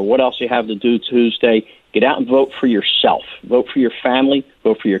Tuesday, no matter what else you have to do Tuesday, get out and vote for yourself. Vote for your family.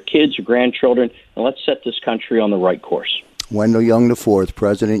 Vote for your kids, your grandchildren, and let's set this country on the right course. Wendell Young IV,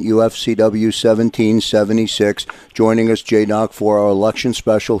 President, UFCW 1776, joining us, J-Doc, for our election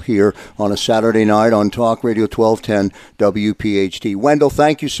special here on a Saturday night on Talk Radio 1210 WPHT. Wendell,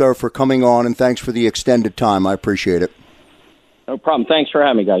 thank you, sir, for coming on, and thanks for the extended time. I appreciate it. No problem. Thanks for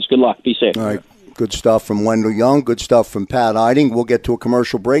having me, guys. Good luck. Be safe. All right. Good stuff from Wendell Young. Good stuff from Pat Eiding. We'll get to a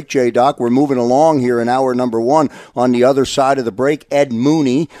commercial break, J-Doc. We're moving along here in hour number one. On the other side of the break, Ed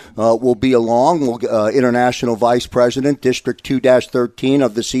Mooney will be along, International Vice President, District 2-13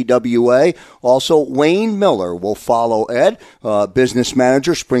 of the CWA. Also, Wayne Miller will follow Ed, Business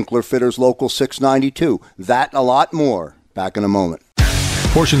Manager, Sprinkler Fitters Local 692. That and a lot more. Back in a moment.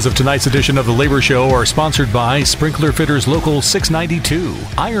 Portions of tonight's edition of The Labor Show are sponsored by Sprinkler Fitters Local 692,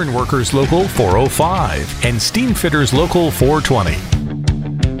 Iron Workers Local 405, and Steam Fitters Local 420.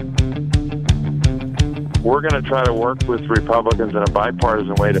 We're going to try to work with Republicans in a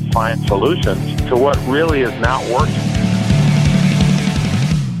bipartisan way to find solutions to what really is not working.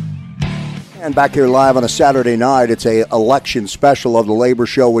 And back here live on a Saturday night, it's a election special of the Labor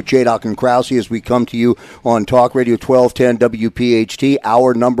Show with J-Doc and Krause as we come to you on Talk Radio 1210 WPHT,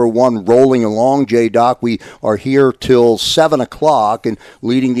 hour number one rolling along. J-Doc, we are here till 7 o'clock and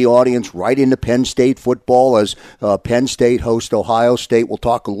leading the audience right into Penn State football as Penn State hosts Ohio State. We'll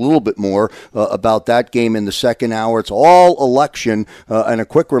talk a little bit more about that game in the second hour. It's all election. And a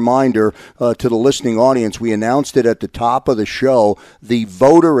quick reminder to the listening audience, we announced it at the top of the show, the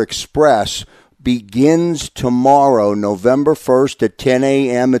Voter Express begins tomorrow, November 1st at 10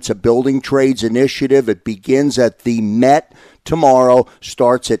 a.m. It's a building trades initiative. It begins at the Met tomorrow,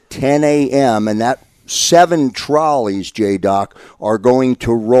 starts at 10 a.m., and that 7 trolleys, J-Doc, are going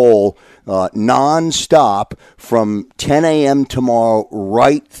to roll nonstop from 10 a.m. tomorrow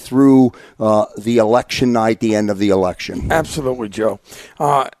right through the election night, the end of the election. Absolutely, Joe.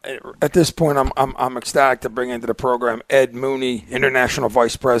 At this point, I'm ecstatic to bring into the program Ed Mooney, International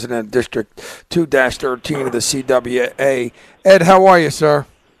Vice President, District 2-13 of the CWA. Ed, how are you, sir?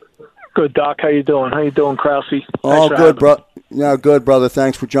 Good, Doc. How you doing? How you doing, Krause? All good, bro. Yeah, good, brother.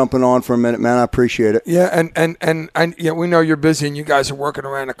 Thanks for jumping on for a minute, man. I appreciate it. Yeah, and yeah, we know you're busy and you guys are working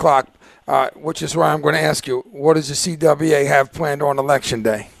around the clock, which is why I'm going to ask you, what does the CWA have planned on Election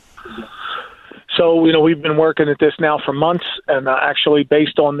Day? So, we've been working at this now for months, and actually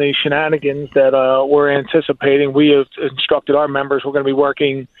based on the shenanigans that we're anticipating, we have instructed our members we're going to be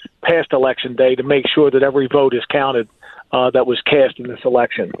working past Election Day to make sure that every vote is counted that was cast in this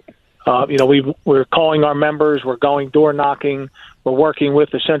election. We're calling our members, we're going door knocking, we're working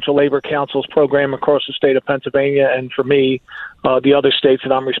with the Central Labor Council's program across the state of Pennsylvania, and for me, the other states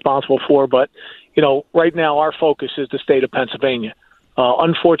that I'm responsible for. But, right now our focus is the state of Pennsylvania.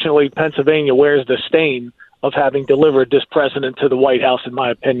 Unfortunately, Pennsylvania wears the stain of having delivered this president to the White House, in my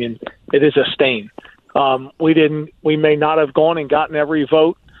opinion. It is a stain. We may not have gone and gotten every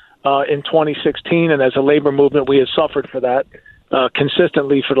vote in 2016, and as a labor movement, we have suffered for that.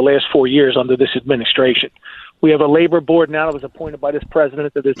 Consistently for the last 4 years under this administration. We have a labor board now that was appointed by this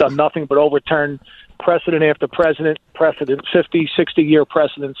president that has done nothing but overturn precedent after precedent, 50, 60-year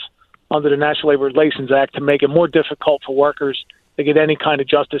precedents under the National Labor Relations Act to make it more difficult for workers to get any kind of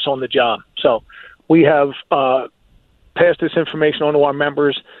justice on the job. So we have passed this information on to our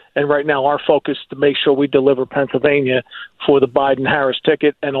members, and right now our focus is to make sure we deliver Pennsylvania for the Biden-Harris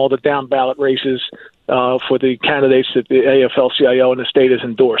ticket and all the down-ballot races for the candidates that the AFL-CIO and the state has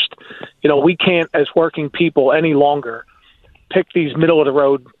endorsed. We can't, as working people, any longer pick these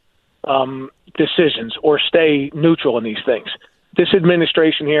middle-of-the-road decisions or stay neutral in these things. This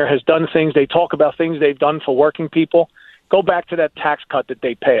administration here has done things. They talk about things they've done for working people. Go back to that tax cut that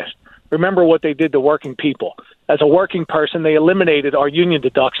they passed. Remember what they did to working people. As a working person, they eliminated our union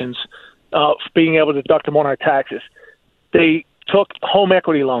deductions, being able to deduct them on our taxes. They took home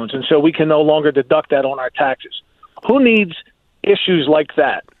equity loans, and so we can no longer deduct that on our taxes. Who needs issues like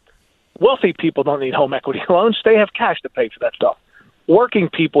that? Wealthy people don't need home equity loans. They have cash to pay for that stuff. Working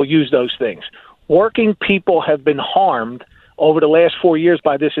people use those things. Working people have been harmed over the last 4 years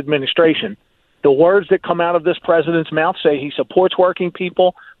by this administration. The words that come out of this president's mouth say he supports working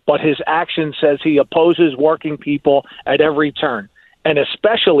people, but his action says he opposes working people at every turn, and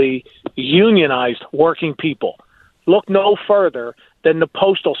especially unionized working people. Look no further than the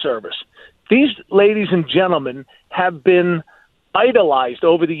Postal Service. These ladies and gentlemen have been idolized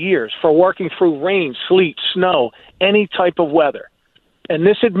over the years for working through rain, sleet, snow, any type of weather. And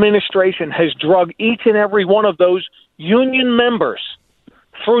this administration has drug each and every one of those union members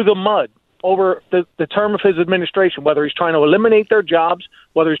through the mud over the term of his administration, whether he's trying to eliminate their jobs,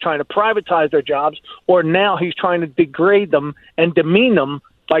 whether he's trying to privatize their jobs, or now he's trying to degrade them and demean them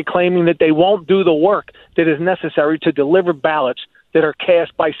by claiming that they won't do the work that is necessary to deliver ballots that are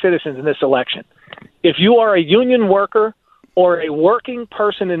cast by citizens in this election. If you are a union worker or a working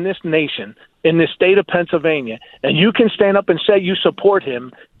person in this nation, in the state of Pennsylvania, and you can stand up and say you support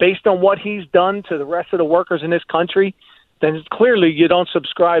him based on what he's done to the rest of the workers in this country, then clearly you don't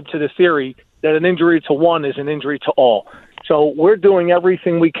subscribe to the theory that an injury to one is an injury to all. So we're doing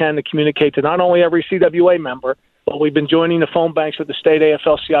everything we can to communicate to not only every CWA member, but we've been joining the phone banks with the state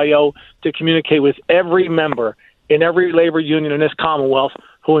AFL-CIO to communicate with every member in every labor union in this Commonwealth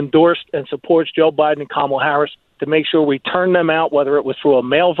who endorsed and supports Joe Biden and Kamala Harris to make sure we turn them out, whether it was through a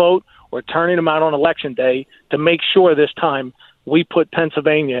mail vote or turning them out on Election Day, to make sure this time we put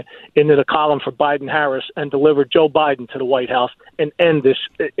Pennsylvania into the column for Biden-Harris and deliver Joe Biden to the White House and end this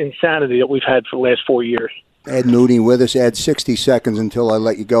insanity that we've had for the last 4 years. Ed Mooney with us. Ed, 60 seconds until I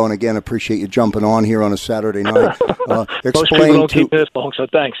let you go. And again, appreciate you jumping on here on a Saturday night. Most people don't keep this long, so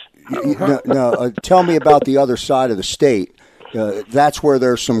thanks. Tell me about the other side of the state. That's where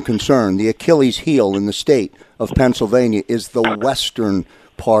there's some concern. The Achilles heel in the state of Pennsylvania is the western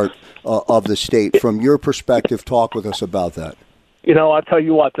part of the state. From your perspective, talk with us about that. I'll tell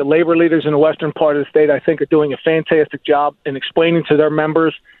you what, the labor leaders in the western part of the state, I think, are doing a fantastic job in explaining to their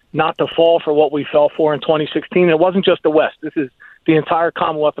members not to fall for what we fell for in 2016. It wasn't just the West. This is the entire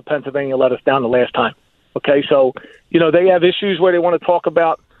Commonwealth of Pennsylvania let us down the last time. Okay, so, they have issues where they want to talk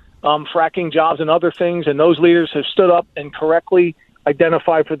about fracking jobs and other things, and those leaders have stood up and correctly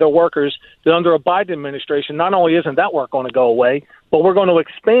identified for their workers that under a Biden administration, not only isn't that work going to go away, but we're going to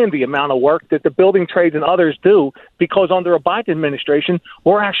expand the amount of work that the building trades and others do, because under a Biden administration,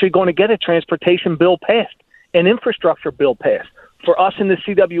 we're actually going to get a transportation bill passed, an infrastructure bill passed. For us in the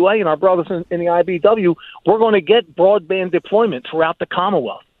CWA and our brothers in the IBW, we're going to get broadband deployment throughout the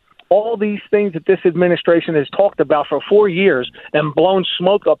Commonwealth. All these things that this administration has talked about for 4 years and blown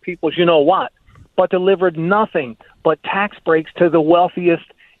smoke up people's you-know-what, but delivered nothing but tax breaks to the wealthiest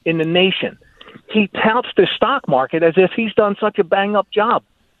in the nation. He touts the stock market as if he's done such a bang-up job.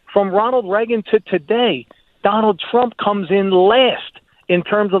 From Ronald Reagan to today, Donald Trump comes in last in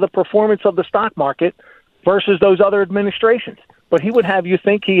terms of the performance of the stock market versus those other administrations. But he would have you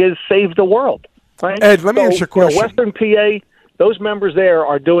think he has saved the world, right? Ed, let me ask you a question. Western PA, those members there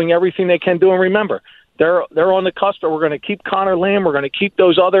are doing everything they can do. And remember, they're on the cusp. We're going to keep Connor Lamb. We're going to keep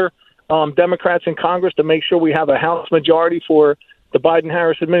those other Democrats in Congress to make sure we have a House majority for the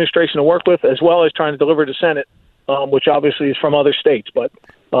Biden-Harris administration to work with, as well as trying to deliver to Senate, which obviously is from other states. But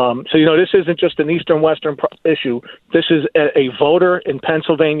this isn't just an Eastern-Western issue. This is a voter in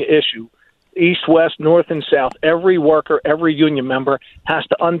Pennsylvania issue. East, west, north, and south, every worker, every union member has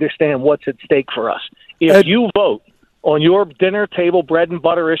to understand what's at stake for us. If you vote on your dinner table bread and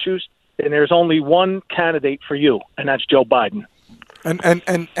butter issues, then there's only one candidate for you, and that's Joe Biden.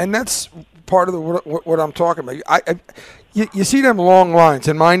 And that's part of what I'm talking about. You see them long lines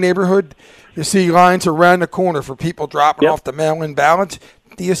in my neighborhood. You see lines around the corner for people dropping off the mail-in ballots.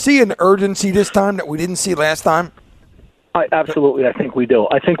 Do you see an urgency this time that we didn't see last time? Absolutely, I think we do.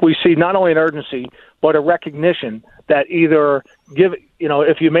 I think we see not only an urgency, but a recognition that either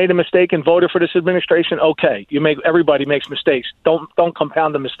if you made a mistake and voted for this administration, okay, everybody makes mistakes. Don't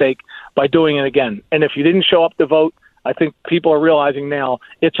compound the mistake by doing it again. And if you didn't show up to vote, I think people are realizing now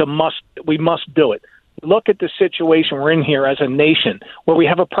it's a must. We must do it. look at the situation we're in here as a nation, where we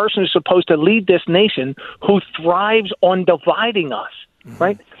have a person who's supposed to lead this nation who thrives on dividing us,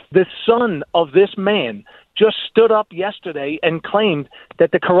 right? The son of this man just stood up yesterday and claimed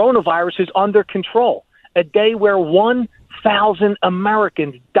that the coronavirus is under control, a day where 1,000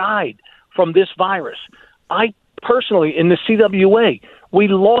 Americans died from this virus. I personally, in the CWA, we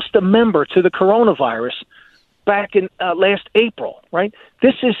lost a member to the coronavirus back in last April, right?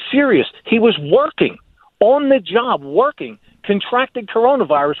 This is serious. He was working on the job, contracted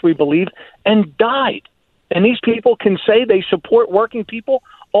coronavirus, we believe, and died. And these people can say they support working people.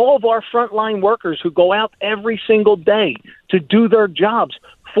 All of our frontline workers who go out every single day to do their jobs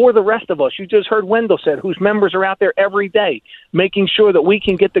for the rest of us. You just heard Wendell said, whose members are out there every day, making sure that we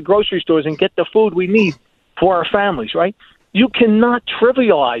can get the grocery stores and get the food we need for our families, right? You cannot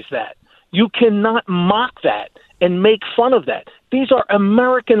trivialize that. You cannot mock that and make fun of that. These are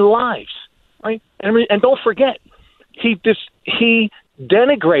American lives, right? And don't forget, he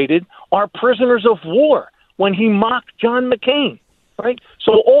denigrated our prisoners of war when he mocked John McCain, right?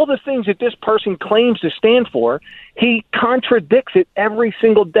 So all the things that this person claims to stand for, he contradicts it every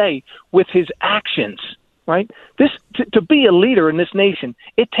single day with his actions, right? To be a leader in this nation,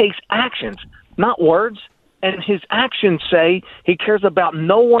 it takes actions, not words. And his actions say he cares about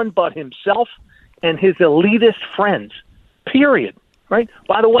no one but himself and his elitist friends, period, right?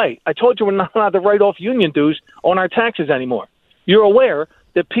 By the way, I told you we're not allowed to write off union dues on our taxes anymore. You're aware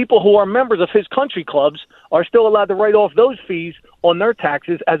that people who are members of his country clubs are still allowed to write off those fees on their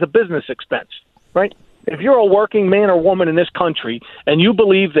taxes as a business expense, right? If you're a working man or woman in this country and you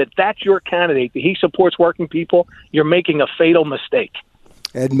believe that that's your candidate, that he supports working people, you're making a fatal mistake.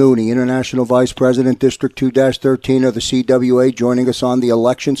 Ed Mooney, International Vice President, District 2-13 of the CWA, joining us on the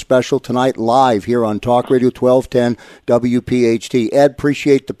election special tonight live here on Talk Radio 1210 WPHT. Ed,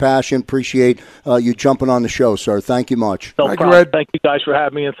 appreciate the passion, appreciate you jumping on the show, sir. Thank you much. No problem. Thank you guys for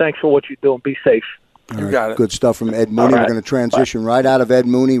having me, and thanks for what you're doing. Be safe. You got it. Good stuff from Ed Mooney. We're going to transition right out of Ed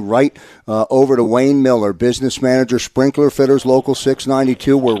Mooney right over to Wayne Miller, Business Manager, Sprinkler Fitters, Local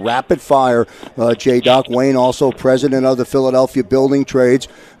 692. We're rapid fire, J-Doc. Wayne, also President of the Philadelphia Building Trades.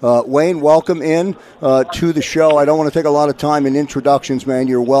 Wayne, welcome in to the show. I don't want to take a lot of time in introductions, man.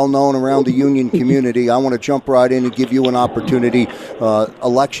 You're well known around the union community. I want to jump right in and give you an opportunity.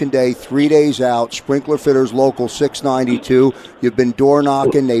 Election day, 3 days out, Sprinkler Fitters, Local 692. You've been door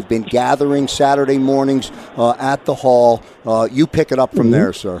knocking. They've been gathering Saturday mornings at the hall. You pick it up from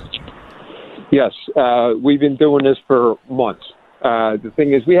there, sir. Yes, we've been doing this for months. The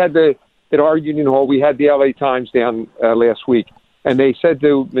thing is, at our union hall, we had the LA Times down last week, and they said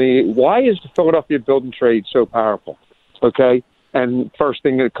to me, why is the Philadelphia Building Trade so powerful? Okay, and first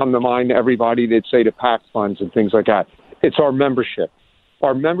thing that come to mind to everybody, they'd say the PAC funds and things like that. It's our membership.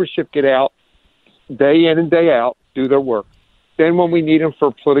 Our membership get out day in and day out, do their work. Then when we need them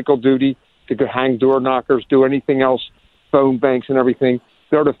for political duty, to go hang door knockers, do anything else, phone banks and everything,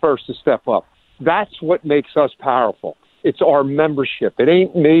 they're the first to step up. That's what makes us powerful. It's our membership. It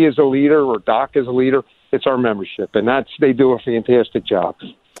ain't me as a leader or Doc as a leader. It's our membership, and they do a fantastic job.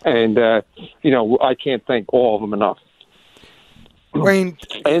 And I can't thank all of them enough. Wayne,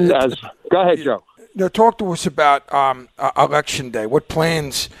 go ahead, Joe. Talk to us about Election Day. What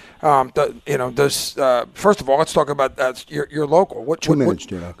plans? Does first of all, let's talk about your local. What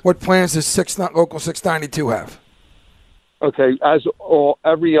plans does Local 692 have? Okay,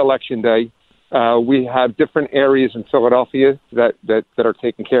 every election day, we have different areas in Philadelphia that are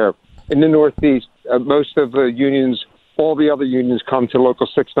taken care of. In the Northeast, most of the unions, all the other unions, come to Local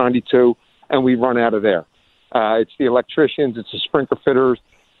 692, and we run out of there. It's the electricians, it's the sprinkler fitters,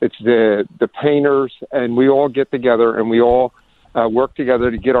 it's the painters, and we all get together and we all work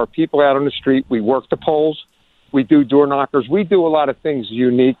together to get our people out on the street. We work the polls. We do door knockers. We do a lot of things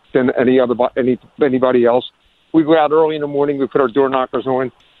unique than anybody else. We go out early in the morning. We put our door knockers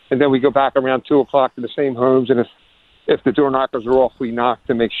on, and then we go back around 2 o'clock to the same homes. And if the door knockers are off, we knock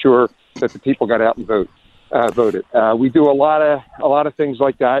to make sure that the people got out and voted. We do a lot of things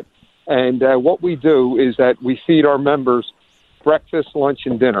like that. And what we do is that we feed our members breakfast, lunch,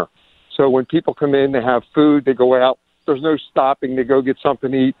 and dinner. So when people come in, they have food, they go out. There's no stopping. They go get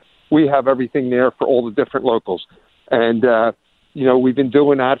something to eat. We have everything there for all the different locals. And, we've been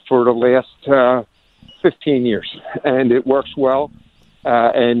doing that for the last 15 years, and it works well.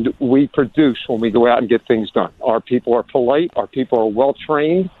 And we produce when we go out and get things done. Our people are polite. Our people are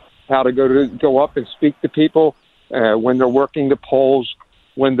well-trained how to go up and speak to people when they're working the polls,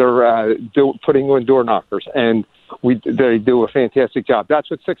 when they're putting on door knockers. And they do a fantastic job.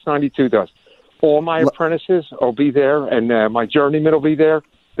 That's what 692 does. All my apprentices will be there, and my journeymen will be there.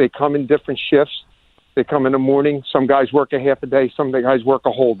 They come in different shifts, They come in the morning. Some guys work a half a day. Some guys work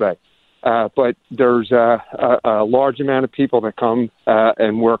a whole day. But there's a large amount of people that come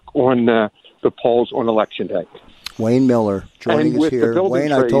and work on the polls on Election Day. Wayne Miller joining us here. Wayne,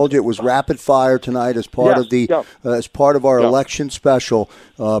 trade, I told you it was rapid fire tonight as part of the as part of our election special.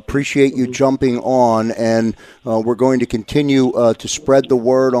 Appreciate you jumping on, and we're going to continue to spread the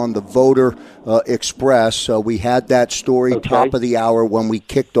word on the Voter Express. We had that story top of the hour when we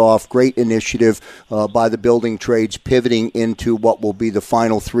kicked off. Great initiative by the building trades, pivoting into what will be the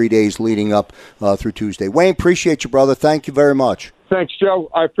final 3 days leading up through Tuesday. Wayne, appreciate you, brother. Thank you very much. Thanks, Joe.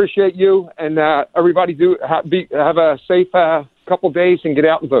 I appreciate you, and everybody have a safe couple days and get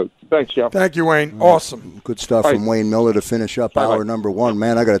out and vote. Thanks, Joe. Thank you, Wayne. Awesome. Good stuff from Wayne Miller to finish up hour number one.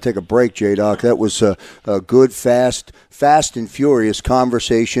 Man, I got to take a break, J-Doc. That was a good, fast and furious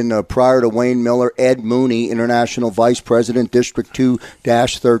conversation. Prior to Wayne Miller, Ed Mooney, International Vice President, District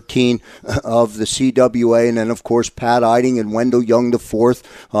 2-13 of the CWA, and then, of course, Pat Eiding and Wendell Young IV.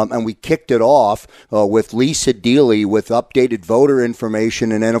 And we kicked it off with Lisa Dealey with updated voter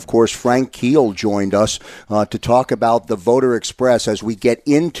information, and then, of course, Frank Keel joined us to talk about the Voter Express as we get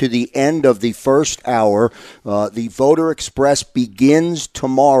into the end of the first hour. The Voter Express begins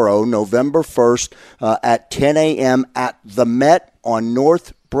tomorrow, November 1st, at 10 a.m. at the Met on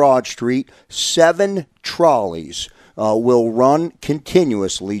North Broad Street. 7 trolleys will run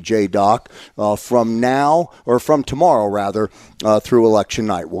continuously, J-Doc, from tomorrow, rather, through election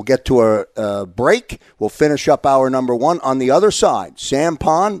night. We'll get to a break. We'll finish up hour number one. On the other side, Sam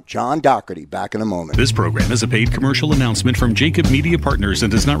Pond, John Doherty. Back in a moment. This program is a paid commercial announcement from JAKIB Media Partners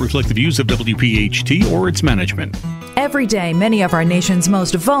and does not reflect the views of WPHT or its management. Every day, many of our nation's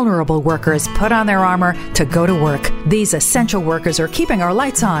most vulnerable workers put on their armor to go to work. These essential workers are keeping our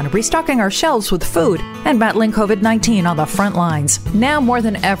lights on, restocking our shelves with food, and battling COVID-19 on the front lines. Now more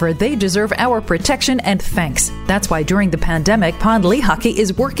than ever, they deserve our protection and thanks. That's why during the pandemic, Pond Lehocky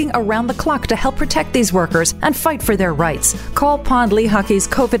is working around the clock to help protect these workers and fight for their rights. Call Pond Lehocky's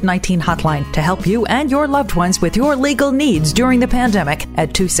COVID-19 hotline to help you and your loved ones with your legal needs during the pandemic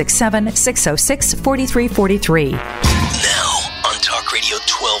at 267-606-4343. Now on Talk Radio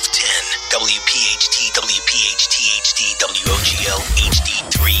 1210, WPHT, WPHT-HD, WOGL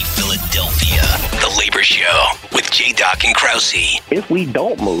HD3 Philadelphia. The Labor Show with J-Doc and Krause. If we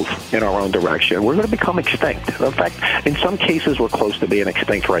don't move in our own direction, we're going to become extinct. In fact, in some cases, we're close to being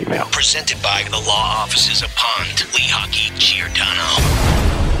extinct right now. Presented by the law offices of Pond, Lehocky, Giordano.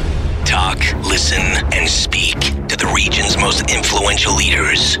 Talk, listen, and speak to the region's most influential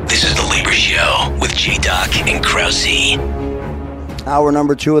leaders. This is The Labor Show with J-Doc and Krause. Hour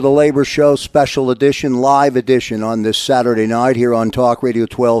number two of the Labor Show, special edition, live edition on this Saturday night here on Talk Radio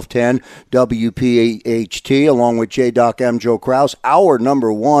 1210 WPHT, along with J-Doc M. Joe Krause. Hour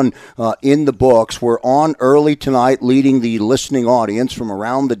number one in the books. We're on early tonight, leading the listening audience from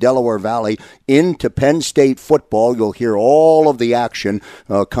around the Delaware Valley into Penn State football. You'll hear all of the action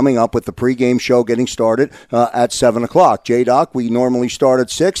coming up with the pregame show getting started at 7 o'clock. J-Doc, we normally start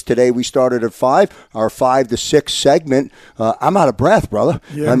at 6. Today we started at 5. Our 5 to 6 segment. I'm out of breath, brother.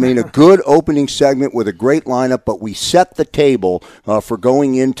 Yeah. I mean, a good opening segment with a great lineup, but we set the table for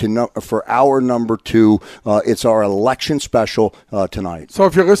going into for hour number 2. It's our election special tonight. So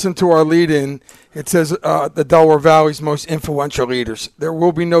if you listen to our lead-in, it says the Delaware Valley's most influential leaders. There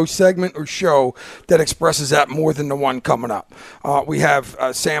will be no segment or show that expresses that more than the one coming up. We have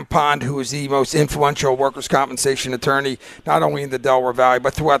Sam Pond, who is the most influential workers' compensation attorney, not only in the Delaware Valley,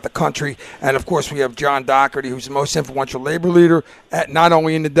 but throughout the country. And, of course, we have John Doherty, who's the most influential labor leader, not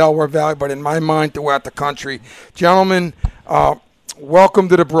only in the Delaware Valley, but in my mind throughout the country. Gentlemen, welcome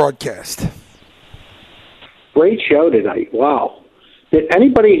to the broadcast. Great show tonight. Wow.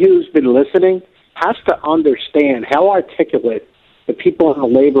 Anybody who's been listening has to understand how articulate the people in the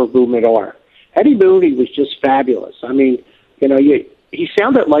labor movement are. Eddie Mooney was just fabulous. I mean, he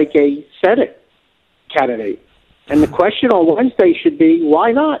sounded like a Senate candidate. And the question on Wednesday should be,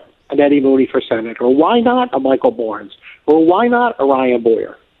 why not an Eddie Mooney for Senate? Or why not a Michael Barnes? Or why not a Ryan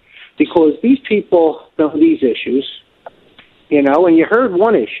Boyer? Because these people know these issues, and you heard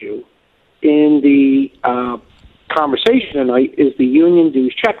one issue in the conversation tonight is the union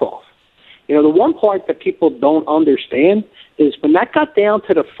dues checkoff. The one part that people don't understand is when that got down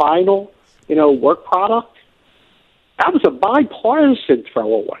to the final, work product, that was a bipartisan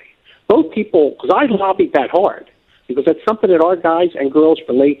throwaway. Both people, because I lobbied that hard, because that's something that our guys and girls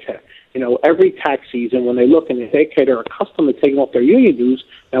relate to. Every tax season when they look and they say, okay, they're accustomed to taking off their union dues,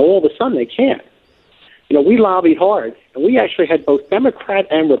 now all of a sudden they can't. We lobbied hard, and we actually had both Democrat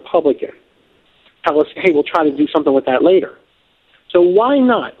and Republican tell us, hey, we'll try to do something with that later. So why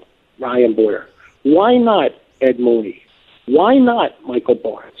not Ryan Boyer? Why not Ed Mooney? Why not Michael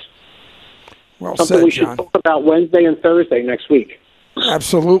Barnes? Well Something said, we should John. talk about Wednesday and Thursday next week.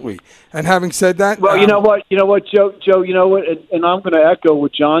 Absolutely. And having said that, Well, you know what, Joe, you know what, and I'm going to echo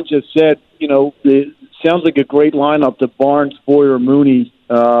what John just said. You know, it sounds like a great lineup. The Barnes, Boyer, Mooney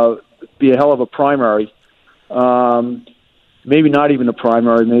be a hell of a primary. Maybe not even a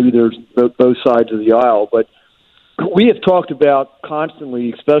primary. Maybe there's both sides of the aisle. But we have talked about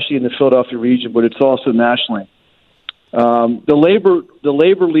constantly, especially in the Philadelphia region, but it's also nationally. The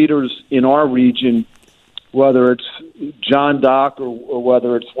labor leaders in our region, whether it's John Dock or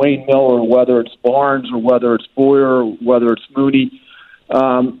whether it's Wayne Miller or whether it's Barnes or whether it's Boyer or whether it's Mooney,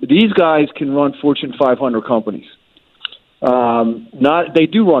 these guys can run Fortune 500 companies. They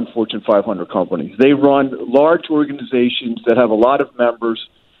do run Fortune 500 companies. They run large organizations that have a lot of members.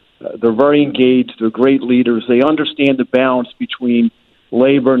 They're very engaged. They're great leaders. They understand the balance between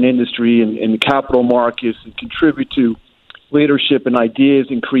labor and industry and the capital markets and contribute to leadership and ideas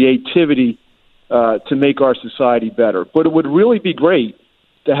and creativity to make our society better. But it would really be great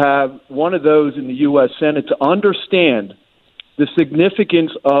to have one of those in the U.S. Senate to understand the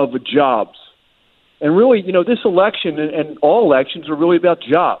significance of jobs. And really, you know, this election and all elections are really about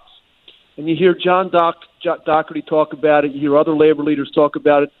jobs. And you hear John Doherty talk about it. You hear other labor leaders talk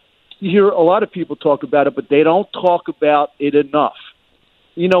about it. You hear a lot of people talk about it, but they don't talk about it enough.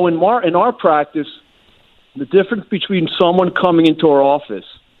 You know, in our practice, the difference between someone coming into our office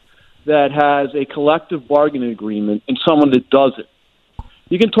that has a collective bargaining agreement and someone that doesn't.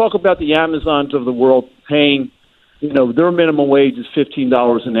 You can talk about the Amazons of the world paying, you know, their minimum wage is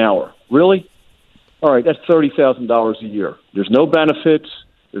 $15 an hour. Really? All right, that's $30,000 a year. There's no benefits.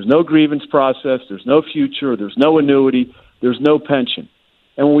 There's no grievance process. There's no future. There's no annuity. There's no pension.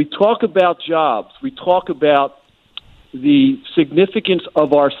 And when we talk about jobs, we talk about the significance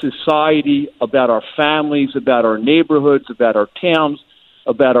of our society, about our families, about our neighborhoods, about our towns,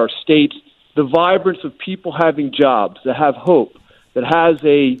 about our states, the vibrance of people having jobs, that have hope, that has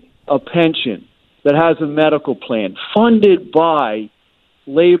a pension, that has a medical plan, funded by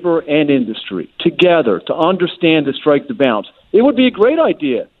labor and industry together to understand to strike the balance. It would be a great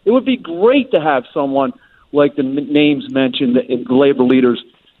idea. It would be great to have someone like the names mentioned, the labor leaders,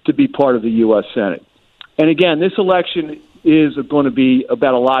 to be part of the U.S. Senate. And again, this election is going to be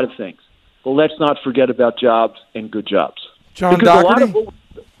about a lot of things. But let's not forget about jobs and good jobs. John because Doherty?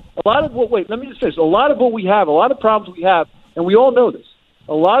 a lot of what we have, a lot of problems we have, and we all know this,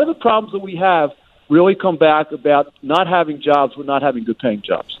 a lot of the problems that we have really come back about not having jobs, but not having good-paying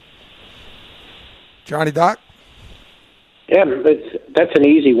jobs. Johnny Doc? Yeah, that's an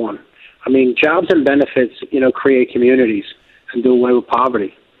easy one. I mean, jobs and benefits, you know, create communities and do away with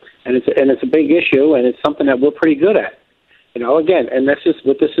poverty, and it's a big issue, and it's something that we're pretty good at. You know, again, and that's just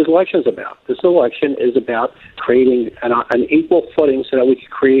what this election is about. This election is about creating an equal footing so that we can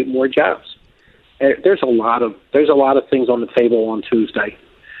create more jobs. And there's a lot of things on the table on Tuesday,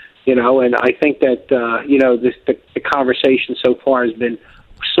 you know, and I think that you know, the conversation so far has been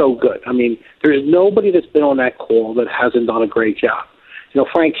so good. I mean, there's nobody that's been on that call that hasn't done a great job. You know,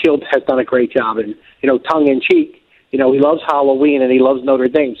 Frank Shields has done a great job, and you know, tongue in cheek, you know, he loves Halloween and he loves Notre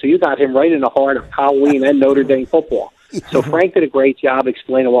Dame, so you got him right in the heart of Halloween and Notre Dame football. So Frank did a great job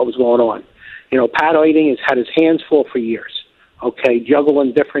explaining what was going on. You know, Pat Eiding has had his hands full for years, okay,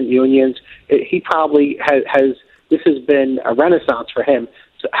 juggling different unions. He probably has this has been a renaissance for him,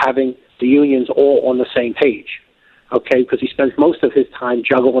 having the unions all on the same page, okay, because he spends most of his time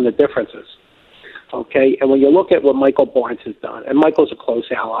juggling the differences, okay. And when you look at what Michael Barnes has done, and Michael's a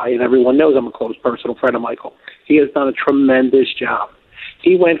close ally, and everyone knows I'm a close personal friend of Michael, he has done a tremendous job.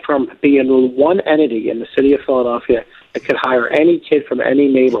 He went from being one entity in the city of Philadelphia that could hire any kid from any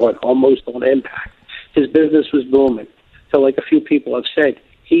neighborhood almost on impact. His business was booming. So like a few people have said,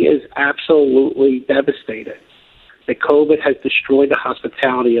 he is absolutely devastated that COVID has destroyed the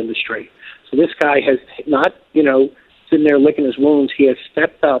hospitality industry. So this guy has not, you know, sitting there licking his wounds. He has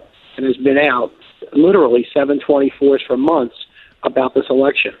stepped up and has been out literally 724s for months about this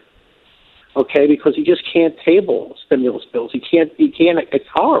election. Okay, because he just can't table stimulus bills. He can't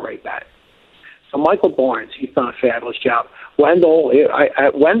tolerate that. So Michael Barnes, he's done a fabulous job. Wendell,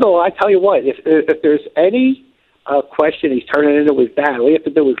 I tell you what, if there's any question he's turning into his dad, all you have to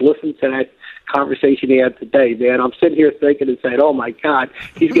do is listen to that conversation he had today, man. I'm sitting here thinking and saying, oh my God,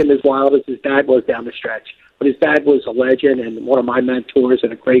 he's getting as wild as his dad was down the stretch. But his dad was a legend and one of my mentors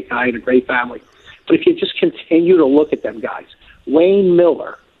and a great guy and a great family. But if you just continue to look at them guys, Wayne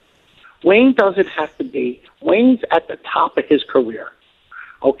Miller, Wayne doesn't have to be. Wayne's at the top of his career.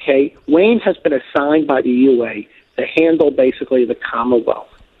 Okay? Wayne has been assigned by the UA to handle basically the Commonwealth.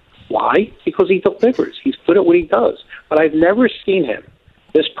 Why? Because he delivers. He's good at what he does. But I've never seen him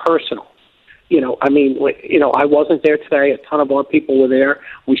this personal. I wasn't there today. A ton of our people were there.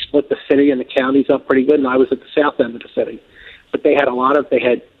 We split the city and the counties up pretty good, and I was at the south end of the city. But they had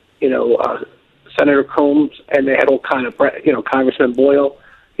Senator Combs, and they had all kind of, Congressman Boyle,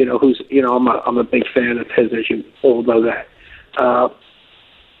 who's, I'm a big fan of his, as you all know that.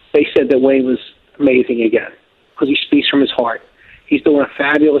 They said that Wayne was amazing again because he speaks from his heart. He's doing a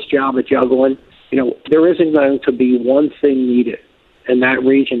fabulous job at juggling. There isn't going to be one thing needed in that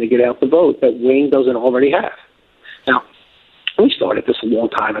region to get out the vote that Wayne doesn't already have. Now, we started this a long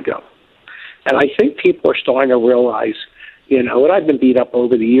time ago, and I think people are starting to realize, and I've been beat up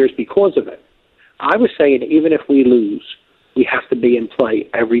over the years because of it. I was saying even if we lose, we have to be in play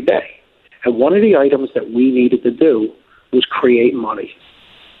every day. And one of the items that we needed to do was create money.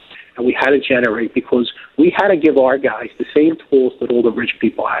 And we had to generate because we had to give our guys the same tools that all the rich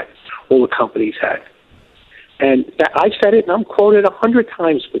people had, all the companies had. And I've said it, and I'm quoted 100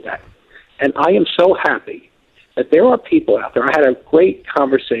 times with that. And I am so happy that there are people out there. I had a great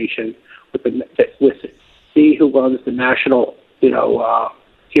conversation with Steve, who runs the national,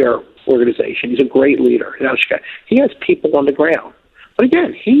 here organization. He's a great leader. He has people on the ground. But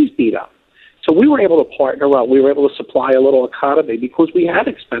again, he's beat up. So we were able to partner up. We were able to supply a little economy because we had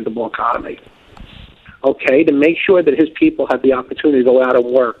expendable economy, to make sure that his people had the opportunity to go out and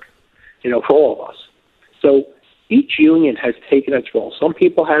work, for all of us. So each union has taken its role. Some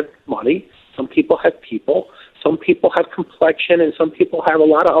people have money. Some people have people. Some people have complexion, and some people have a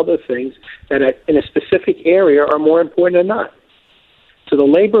lot of other things that in a specific area are more important than not. So the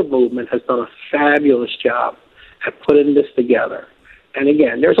labor movement has done a fabulous job at putting this together. And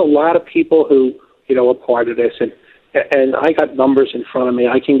again, there's a lot of people who, are part of this. And I got numbers in front of me.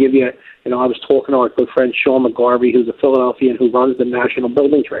 I can give you, I was talking to our good friend Sean McGarvey, who's a Philadelphian who runs the National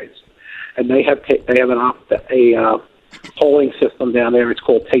Building Trades. And they have a polling system down there. It's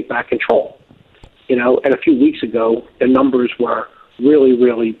called Take Back Control. And a few weeks ago, the numbers were really,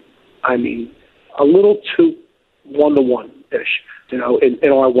 really, a little too 1-to-1-ish,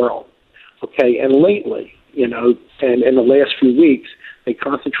 in our world. Okay, and lately, and in the last few weeks, they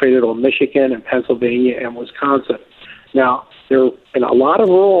concentrated on Michigan and Pennsylvania and Wisconsin. Now, they're in a lot of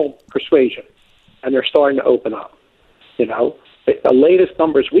rural persuasion, and they're starting to open up. The latest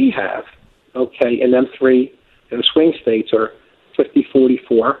numbers we have, in them three, in the swing states are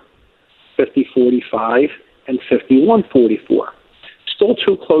 50-44, 50-45, and 51-44. Still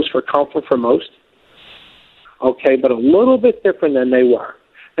too close for comfort for most, but a little bit different than they were.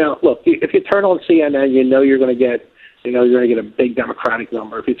 Now, look, if you turn on CNN, you're going to get, a big Democratic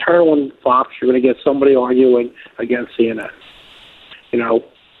number. If you turn on Fox, you're going to get somebody arguing against CNN.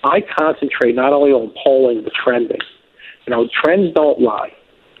 I concentrate not only on polling, but trending. Trends don't lie.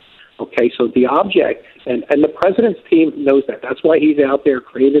 So the object, and the president's team knows that. That's why he's out there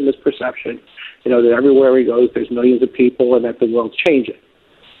creating this perception, that everywhere he goes, there's millions of people and that the world's changing.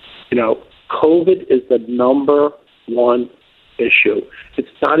 COVID is the number one issue. It's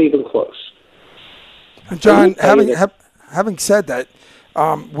not even close. John, having said that,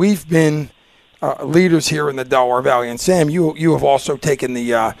 we've been leaders here in the Delaware Valley, and Sam, you have also taken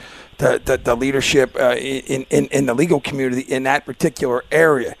the leadership in the legal community in that particular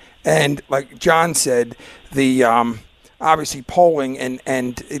area. And like John said, the obviously polling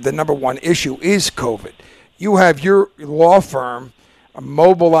and the number one issue is COVID. You have your law firm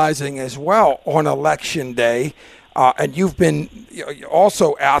mobilizing as well on Election Day, and you've been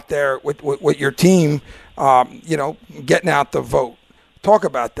also out there with your team, getting out the vote. Talk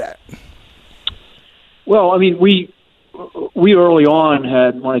about that. Well, we early on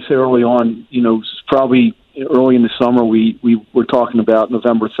had, when I say early on, probably early in the summer, we were talking about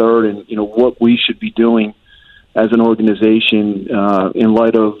November 3rd and, what we should be doing as an organization in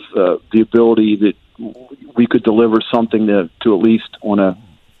light of the ability that we could deliver something to at least on a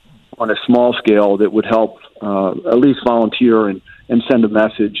small scale that would help at least volunteer and send a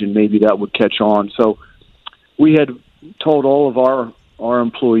message, and maybe that would catch on. So we had told all of our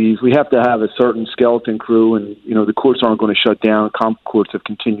employees we have to have a certain skeleton crew, and the courts aren't going to shut down. Comp courts have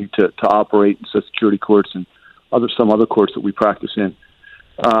continued to operate, and Social Security courts and some other courts that we practice in.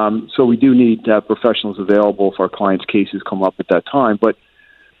 So we do need to have professionals available if our clients' cases come up at that time. But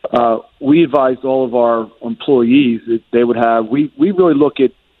we advised all of our employees that they would have. We really look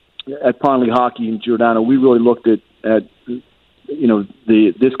at Pond Lehocky and Giordano. We really looked at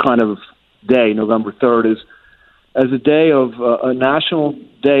this kind of day, November 3rd, as a day of a national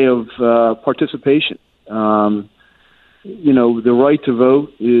day of participation. The right to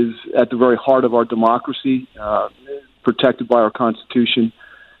vote is at the very heart of our democracy, protected by our Constitution.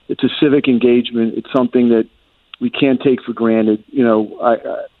 It's a civic engagement. It's something that we can't take for granted.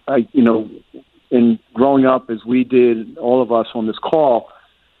 In growing up as we did, all of us on this call,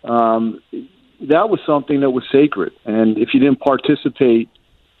 that was something that was sacred. And if you didn't participate,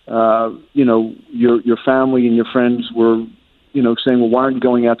 your family and your friends were, saying, well, why aren't you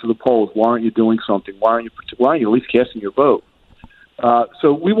going out to the polls? Why aren't you doing something? Why aren't you at least casting your vote?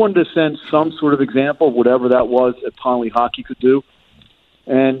 So we wanted to send some sort of example of whatever that was that Pond Lehocky could do.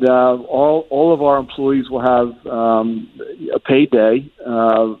 And all of our employees will have a paid day.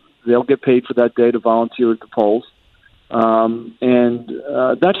 They'll get paid for that day to volunteer at the polls.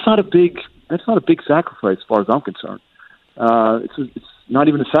 That's not a big sacrifice as far as I'm concerned. It's not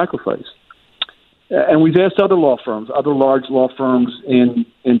even a sacrifice. And we've asked other large law firms in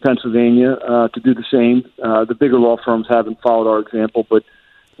Pennsylvania to do the same. The bigger law firms haven't followed our example, but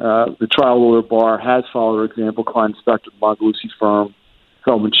the trial lawyer bar has followed our example. Klein Spector, Mongalucci's firm,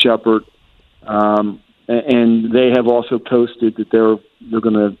 Feldman Shepard, and they have also posted that they're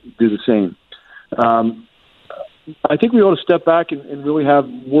going to do the same. I think we ought to step back and really have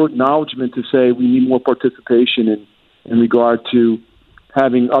more acknowledgement to say we need more participation in regard to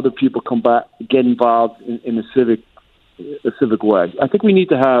having other people come back, get involved in a civic way. I think we need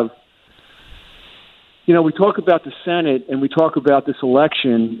to have, we talk about the Senate and we talk about this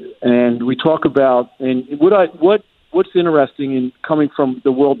election and we talk about, and what's interesting in coming from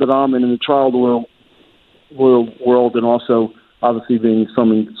the world that I'm in the trial world and also obviously being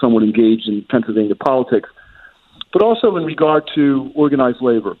somewhat engaged in Pennsylvania politics, but also in regard to organized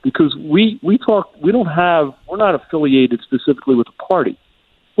labor, because we're not affiliated specifically with a party.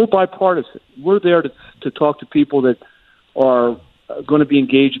 We're bipartisan. We're there to talk to people that are going to be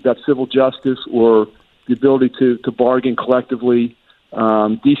engaged about civil justice or the ability to bargain collectively,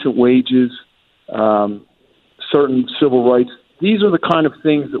 decent wages, certain civil rights. These are the kind of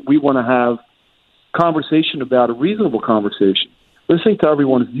things that we want to have conversation about, a reasonable conversation, listening to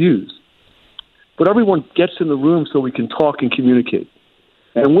everyone's views. But everyone gets in the room so we can talk and communicate.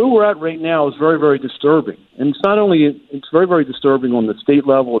 And where we're at right now is very, very disturbing. And it's very, very disturbing on the state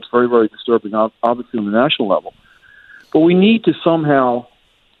level. It's very, very disturbing, obviously, on the national level. But we need to somehow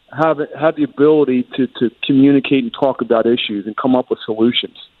have the ability to communicate and talk about issues and come up with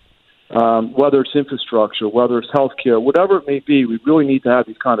solutions. Whether it's infrastructure, whether it's healthcare, whatever it may be, we really need to have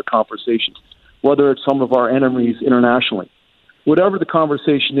these kind of conversations. Whether it's some of our enemies internationally. Whatever the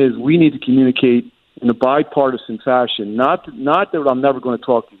conversation is, we need to communicate in a bipartisan fashion. Not that I'm never going to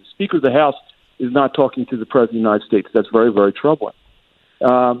talk to you. The Speaker of the House is not talking to the President of the United States. That's very, very troubling.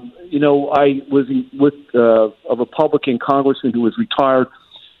 I was with a Republican congressman who was retired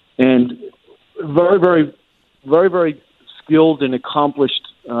and very, very, very, very skilled and accomplished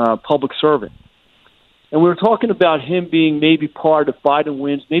public servant. And we were talking about him being maybe part of Biden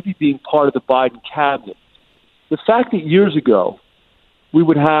wins, maybe being part of the Biden cabinet. The fact that years ago we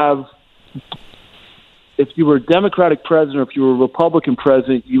would have, if you were a Democratic president or if you were a Republican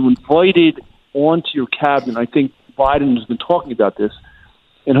president, you invited onto your cabinet. I think Biden has been talking about this,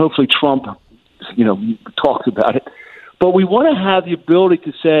 and hopefully Trump, talks about it. But we want to have the ability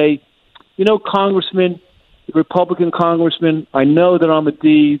to say, Congressman, Republican congressman, I know that I'm a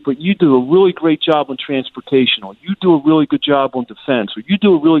D, but you do a really great job on transportation, or you do a really good job on defense, or you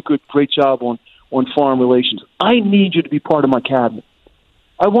do a really great job on foreign relations. I need you to be part of my cabinet.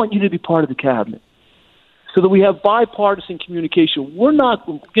 I want you to be part of the cabinet so that we have bipartisan communication. We're not,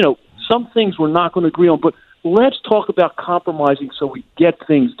 some things we're not going to agree on, but let's talk about compromising so we get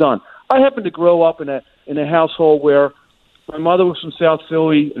things done. I happen to grow up in a household where my mother was from South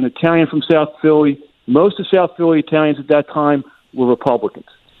Philly, an Italian from South Philly. Most of South Philly Italians at that time were Republicans,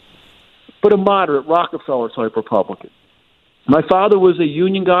 but a moderate Rockefeller-type Republican. My father was a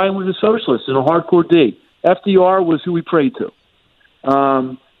union guy and was a socialist and a hardcore D. FDR was who we prayed to.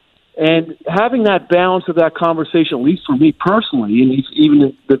 And having that balance of that conversation, at least for me personally, and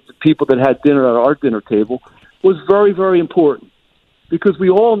even the people that had dinner at our dinner table, was very, very important. Because we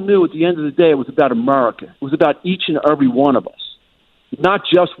all knew at the end of the day it was about America. It was about each and every one of us, not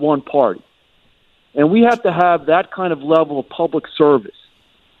just one party. And we have to have that kind of level of public service.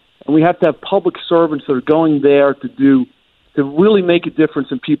 And we have to have public servants that are going there to really make a difference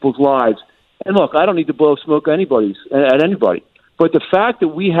in people's lives. And look, I don't need to blow smoke at anybody. But the fact that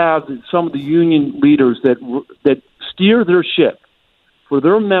we have some of the union leaders that steer their ship for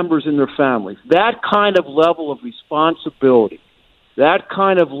their members and their families, that kind of level of responsibility, that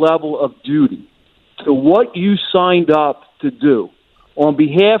kind of level of duty to what you signed up to do on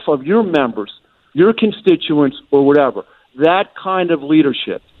behalf of your members, your constituents, or whatever, that kind of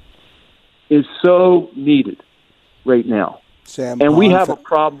leadership is so needed right now. Sam And Pond, we have a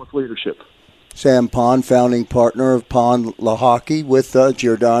problem with leadership. Sam Pond, founding partner of Pond Lehocky with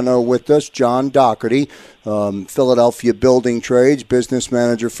Giordano with us. John Doherty, Philadelphia Building Trades, business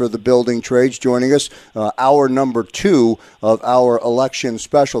manager for the Building Trades, joining us. Hour number 2 of our election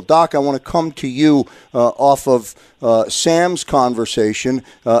special. Doc, I want to come to you off of Sam's conversation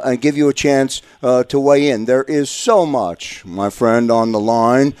and give you a chance to weigh in. There is so much, my friend, on the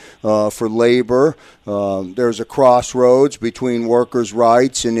line for labor. There's a crossroads between workers'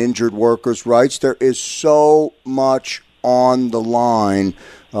 rights and injured workers' rights. There is so much on the line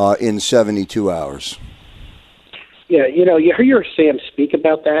in 72 hours. Yeah, you hear Sam speak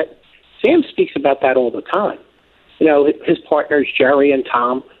about that. Sam speaks about that all the time. His partners, Jerry and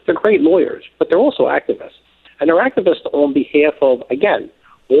Tom, they're great lawyers, but they're also activists. And they're activists on behalf of, again,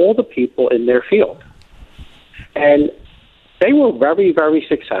 all the people in their field. And they were very, very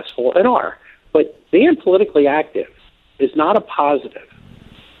successful and are. But being politically active is not a positive,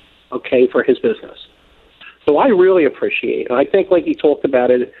 for his business. So I really appreciate it. And I think, like he talked about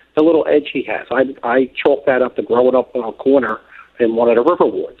it, the little edge he has. I chalk that up to growing up on a corner in one of the river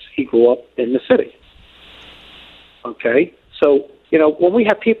wards. He grew up in the city. Okay? So, when we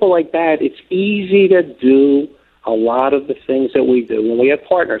have people like that, it's easy to do a lot of the things that we do. When we have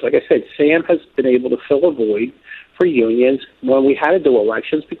partners, like I said, Sam has been able to fill a void for unions when we had to do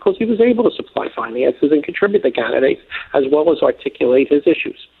elections because he was able to supply finances and contribute to candidates as well as articulate his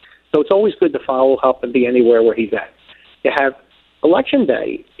issues. So it's always good to follow up and be anywhere where he's at. You have election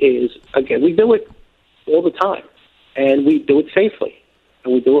day is, again, we do it all the time, and we do it safely,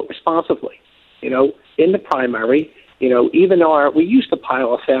 and we do it responsibly. In the primary, we used to pile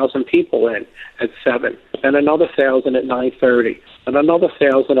 1,000 people in at 7, and another 1,000 at 9:30, and another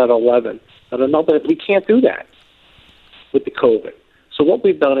 1,000 at 11, and another. We can't do that with the COVID. So what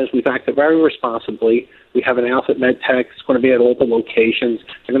we've done is we've acted very responsibly. We have an outfit med tech. It's going to be at all the locations.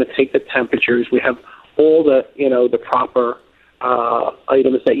 They're going to take the temperatures. We have all the, the proper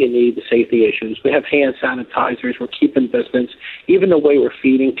items that you need, the safety issues. We have hand sanitizers. We're keeping distance. Even the way we're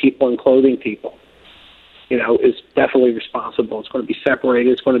feeding people and clothing people, is definitely responsible. It's going to be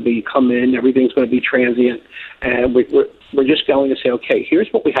separated. It's going to be come in. Everything's going to be transient. And we're just going to say, okay, here's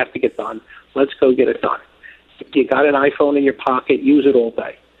what we have to get done. Let's go get it done. If you got an iPhone in your pocket, use it all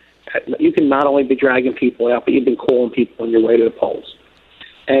day. You can not only be dragging people out, but you've been calling people on your way to the polls.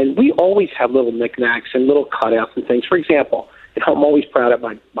 And we always have little knickknacks and little cutouts and things. For example, I'm always proud of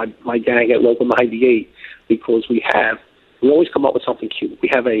my gang at Local 98 because we always come up with something cute. We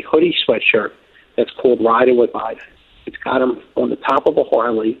have a hoodie sweatshirt that's called Riding with Biden. It's got them on the top of a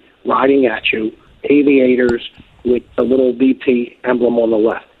Harley riding at you, aviators with the little VP emblem on the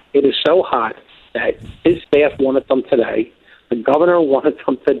left. It is so hot that his staff wanted them today. The governor wanted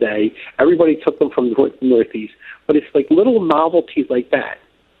them today. Everybody took them from north to northeast. But it's like little novelties like that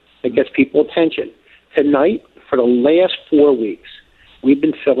gets people attention. Tonight, for the last 4 weeks, we've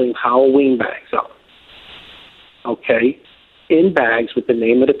been filling Halloween bags up, in bags with the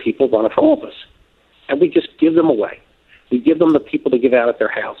name of the people running for office. And we just give them away. We give them the people to give out at their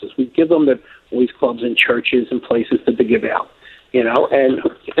houses. We give them the boys clubs and churches and places to give out, and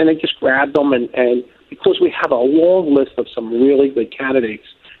they just grab them. And because we have a long list of some really good candidates.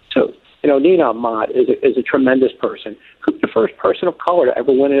 So, Nina Ahmad is a tremendous person. Who's the first person of color to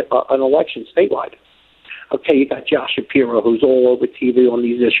ever win an election statewide? Okay, you got Josh Shapiro, who's all over TV on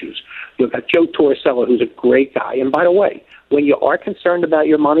these issues. You've got Joe Torricello, who's a great guy. And by the way, when you are concerned about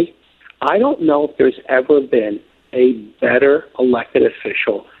your money, I don't know if there's ever been a better elected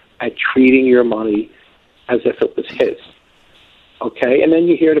official at treating your money as if it was his. Okay? And then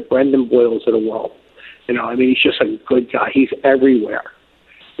you hear the Brendan Boyles of the world. He's just a good guy. He's everywhere.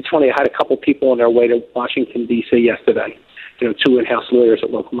 It's funny, I had a couple people on their way to Washington, D.C. yesterday, 2 in-house lawyers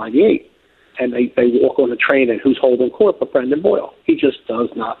at Local 98. And they walk on the train, and who's holding court but Brendan Boyle? He just does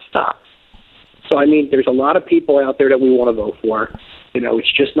not stop. So, there's a lot of people out there that we want to vote for.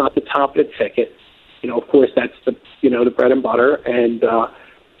 It's just not the top of the ticket. Of course, that's the bread and butter. And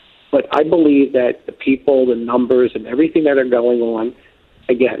but I believe that the people, the numbers, and everything that are going on,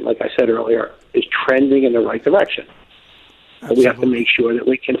 again, like I said earlier, is trending in the right direction. So we have to make sure that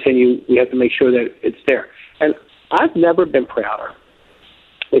we continue. We have to make sure that it's there. And I've never been prouder.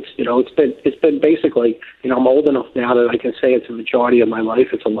 It's been basically, I'm old enough now that I can say it's a majority of my life.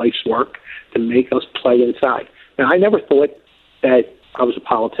 It's a life's work to make us play inside. Now, I never thought that I was a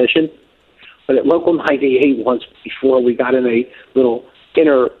politician, but at Local 98 once before we got in a little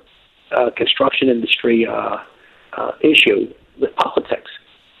inner construction industry issue with politics,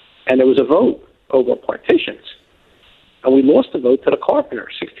 and there was a vote over partitions, and we lost the vote to the carpenter,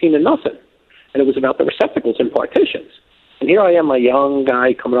 16-0, and it was about the receptacles in partitions. And here I am, a young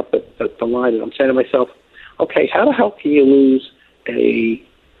guy coming up at the line, and I'm saying to myself, okay, how the hell can you lose a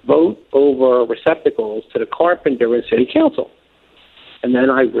vote over receptacles to the carpenter and city council? And then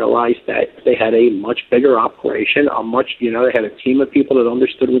I realized that they had a much bigger operation, they had a team of people that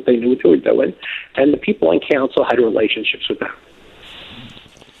understood what they knew what they were doing, and the people on council had relationships with them.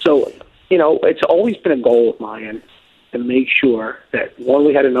 So, it's always been a goal of mine to make sure that, one,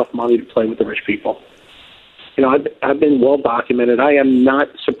 we had enough money to play with the rich people. I've been well documented. I am not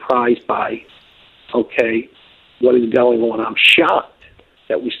surprised by, what is going on. I'm shocked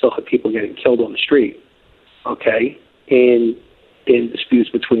that we still have people getting killed on the street, in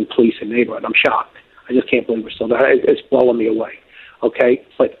disputes between police and neighborhood. I'm shocked. I just can't believe we're still there. It's blowing me away,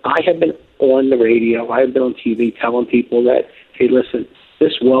 But I have been on the radio, I have been on TV telling people that, hey, listen,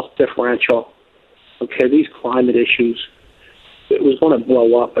 this wealth differential, these climate issues, it was going to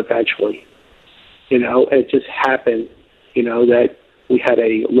blow up eventually. It just happened, that we had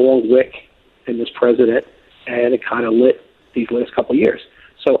a long wick in this president, and it kind of lit these last couple of years.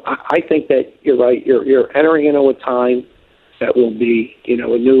 So I think that you're right. You're entering into a time that will be, a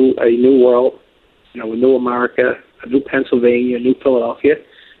new world, a new America, a new Pennsylvania, a new Philadelphia,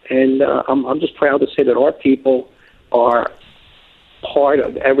 and I'm just proud to say that our people are part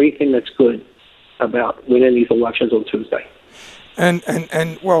of everything that's good about winning these elections on Tuesday.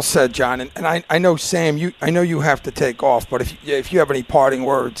 And well said, John. And I know, Sam, I know you have to take off, but if you have any parting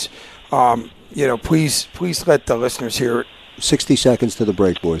words, please let the listeners hear it. 60 seconds to the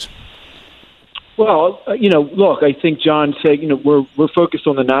break, boys. Well, look, I think John said, we're focused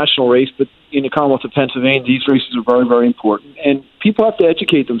on the national race, but in the Commonwealth of Pennsylvania, these races are very, very important. And people have to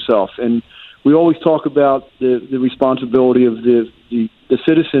educate themselves. And we always talk about the responsibility of the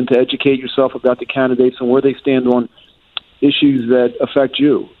citizen to educate yourself about the candidates and where they stand on issues that affect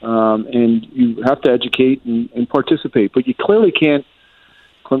you. And you have to educate and participate. But you clearly can't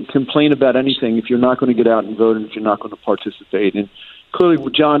complain about anything if you're not going to get out and vote and if you're not going to participate. And clearly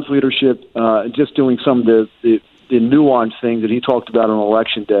with John's leadership, just doing some of the nuanced things that he talked about on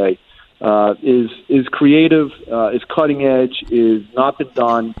Election Day is creative, is cutting edge, is not been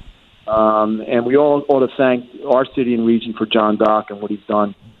done. And we all ought to thank our city and region for John Dock and what he's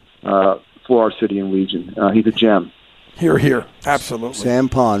done for our city and region. He's a gem. Hear, hear. Absolutely. Sam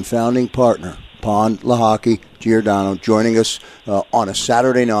Pond, founding partner. Pond, Lahaki, Giordano, joining us on a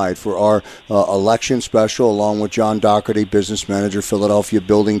Saturday night for our election special, along with John Doherty, business manager, Philadelphia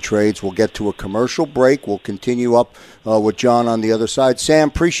Building Trades. We'll get to a commercial break. We'll continue up with John on the other side. Sam,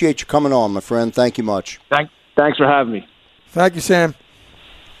 appreciate you coming on, my friend. Thank you much. Thanks for having me. Thank you, Sam.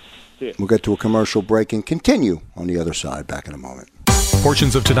 We'll get to a commercial break and continue on the other side. Back in a moment.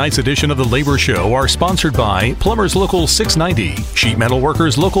 Portions of tonight's edition of The Labor Show are sponsored by Plumbers Local 690, Sheet Metal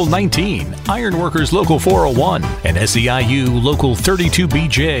Workers Local 19, Iron Workers Local 401, and SEIU Local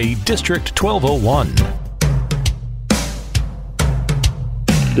 32BJ District 1201.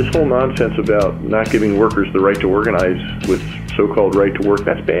 This whole nonsense about not giving workers the right to organize with so-called right to work,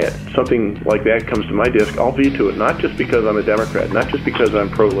 that's bad. Something like that comes to my desk, I'll veto it, not just because I'm a Democrat, not just because I'm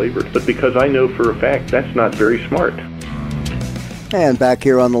pro-labor, but because I know for a fact that's not very smart. And back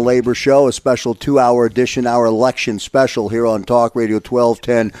here on the Labor Show, a special 2-hour edition, our election special here on Talk Radio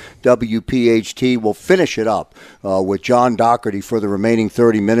 1210 WPHT. We'll finish it up with John Doherty for the remaining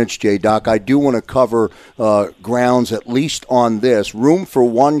 30 minutes, J-Doc. I do want to cover grounds at least on this. Room for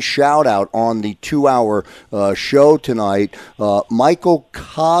one shout-out on the 2-hour show tonight. Michael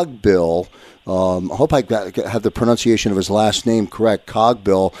Cogbill. I hope I have the pronunciation of his last name correct,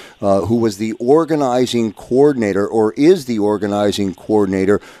 Cogbill, who was the organizing coordinator, or is the organizing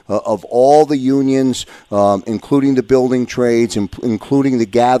coordinator of all the unions, including the building trades, including the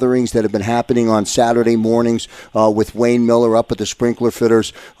gatherings that have been happening on Saturday mornings with Wayne Miller up at the Sprinkler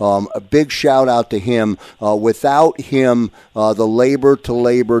Fitters. A big shout out to him. Without him, the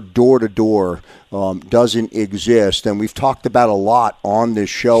labor-to-labor, door-to-door doesn't exist, and we've talked about a lot on this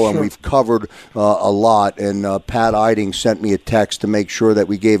show, and we've covered a lot, and Pat Eiding sent me a text to make sure that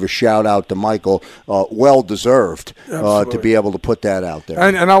we gave a shout out to Michael. Well deserved to be able to put that out there.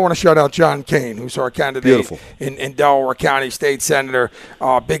 And I want to shout out John Kane, who's our candidate in Delaware County, state senator.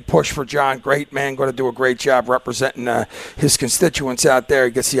 Big push for John, great man, going to do a great job representing his constituents out there.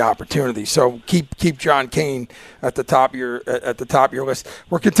 He gets the opportunity, so keep John Kane at the top of your list.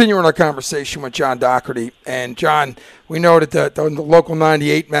 We're continuing our conversation with John Doherty. And, John, we know that the local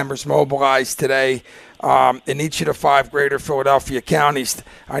 98 members mobilized today in each of the 5 greater Philadelphia counties.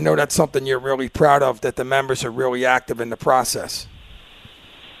 I know that's something you're really proud of, that the members are really active in the process.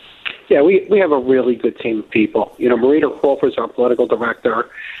 Yeah, we have a really good team of people. Marita Crawford's our political director,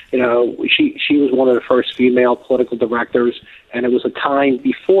 She was one of the first female political directors, and it was a time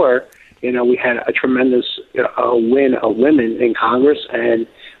before, we had a tremendous win of women in Congress, and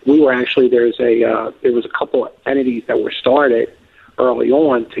we were actually there was a couple of entities that were started early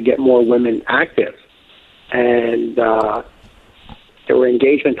on to get more women active, and there were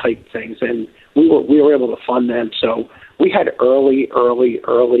engagement type things, and we were able to fund them. So we had early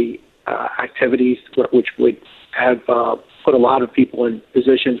activities which would have put a lot of people in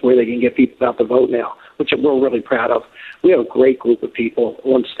positions where they can get people out to vote now, which we're really proud of. We have a great group of people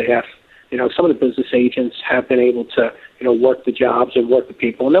on staff. Some of the business agents have been able to, work the jobs and work the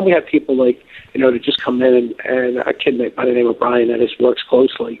people. And then we have people like, to just come in and a kid by the name of Brian that just works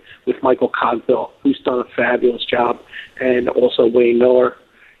closely with Michael Cogbill, who's done a fabulous job, and also Wayne Miller.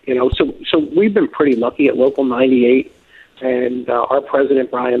 So we've been pretty lucky at Local 98. And our president,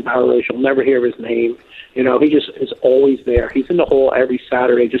 Brian Bowers, you'll never hear his name. He just is always there. He's in the hall every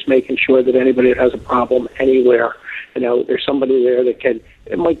Saturday just making sure that anybody that has a problem anywhere, there's somebody there that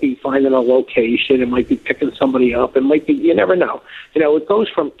it might be finding a location, it might be picking somebody up, it might be, you never know. It goes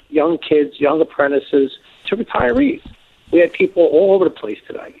from young kids, young apprentices, to retirees. We had people all over the place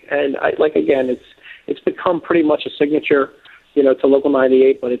today. And it's become pretty much a signature to Local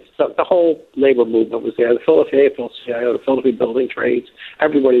 98, but it's the whole labor movement was there. The Philadelphia AFL-CIO, the Philadelphia Building Trades,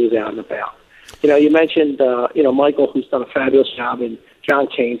 everybody was out and about. You mentioned, Michael, who's done a fabulous job in John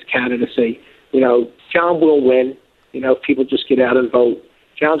Kane's candidacy. John will win, if people just get out and vote.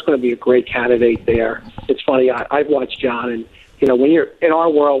 John's going to be a great candidate there. It's funny, I've watched John, and, when you're in our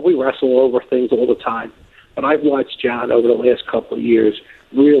world, we wrestle over things all the time. But I've watched John over the last couple of years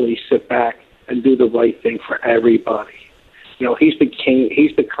really sit back and do the right thing for everybody. He's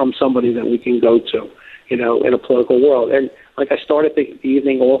become somebody that we can go to, in a political world. And like I started the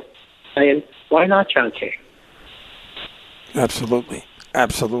evening off saying, why not John Kane? Absolutely.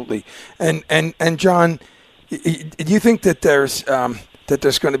 And John, do you think that there's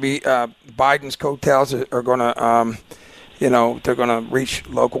going to be Biden's coattails are going to, they're going to reach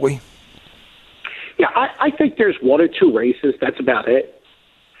locally? Yeah, I think there's one or two races. That's about it.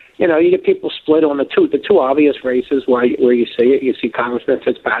 You get people split on the two obvious races where you see it. You see Congressman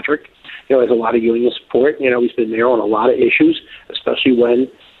Fitzpatrick, has a lot of union support. He's been there on a lot of issues, especially when,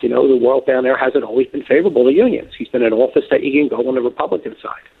 the world down there hasn't always been favorable to unions. He's been in office that he can go on the Republican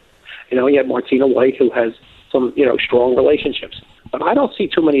side. You have Martina White, who has some, strong relationships. But I don't see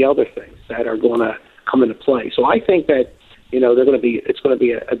too many other things that are going to come into play. So I think that, it's going to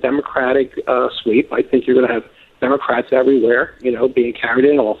be a Democratic sweep. I think you're going to have Democrats everywhere, being carried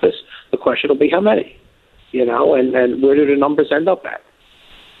in office. The question will be how many, and where do the numbers end up at?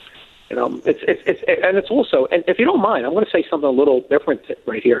 It's also, and if you don't mind, I'm going to say something a little different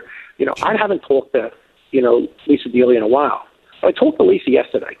right here. I haven't talked to, Lisa Dealey in a while. I talked to Lisa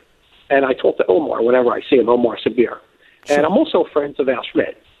yesterday, and I talked to Omar whenever I see him, Omar Sabir. And I'm also friends of Al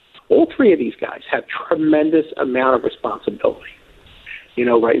Schmidt. All three of these guys have tremendous amount of responsibility.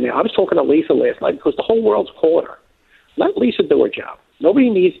 Right now. I was talking to Lisa last night because the whole world's calling her. Let Lisa do her job.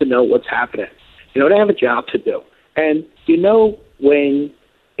 Nobody needs to know what's happening. They have a job to do. And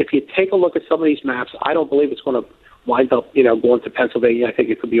if you take a look at some of these maps, I don't believe it's going to wind up, going to Pennsylvania. I think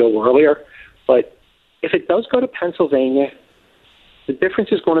it could be over earlier. But if it does go to Pennsylvania, the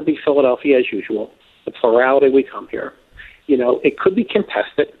difference is going to be Philadelphia as usual. The plurality we come here. It could be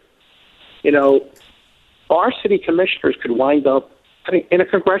contested. Our city commissioners could wind up in a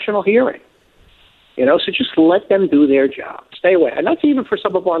congressional hearing. So just let them do their job. Stay away. And that's even for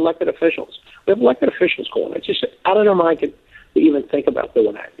some of our elected officials. We have elected officials calling. It's just out of their mind to even think about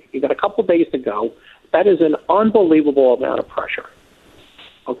doing that. You've got a couple of days to go. That is an unbelievable amount of pressure.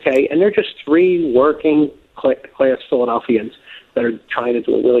 Okay? And they're just three working class Philadelphians that are trying to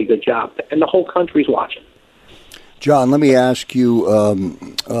do a really good job. And the whole country's watching. John, let me ask you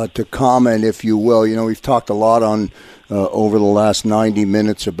to comment, if you will. We've talked a lot on over the last 90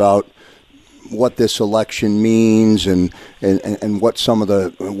 minutes about what this election means and what some of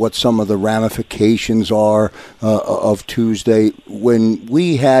the ramifications are of Tuesday. When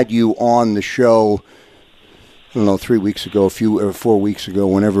we had you on the show, I don't know, 3 weeks ago, 4 weeks ago,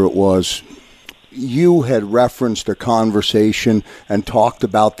 whenever it was, you had referenced a conversation and talked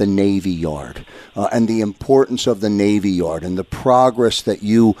about the Navy Yard and the importance of the Navy Yard and the progress that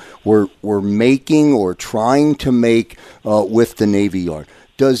you were making or trying to make with the Navy Yard.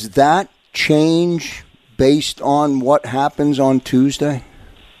 Does that change based on what happens on Tuesday?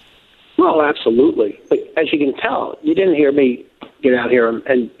 Well, absolutely. But as you can tell, you didn't hear me get out here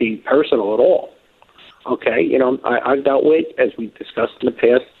and be personal at all. Okay? I've dealt with, as we discussed in the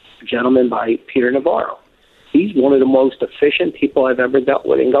past, a gentleman by Peter Navarro. He's one of the most efficient people I've ever dealt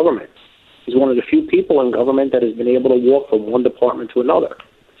with in government. He's one of the few people in government that has been able to walk from one department to another.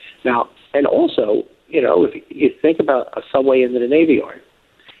 Now, and also, if you think about a subway into the Navy Yard,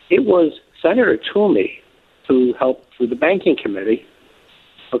 it was Senator Toomey who helped through the banking committee,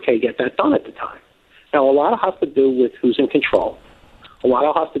 get that done at the time. Now, a lot has to do with who's in control. A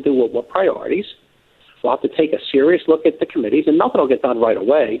lot has to do with what priorities. We'll have to take a serious look at the committees, and nothing will get done right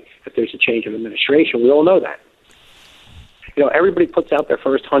away if there's a change of administration. We all know that. Everybody puts out their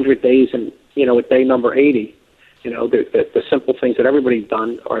first 100 days, and, at day number 80, the simple things that everybody's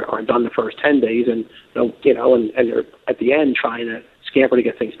done are done the first 10 days, and, and they're at the end trying to scamper to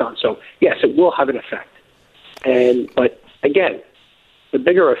get things done. So, yes, it will have an effect. But, again, the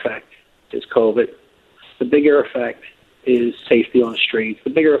bigger effect is COVID. The bigger effect is safety on the streets.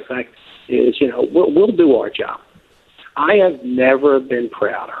 The bigger effect is, we'll do our job. I have never been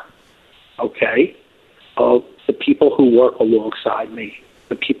prouder, of the people who work alongside me,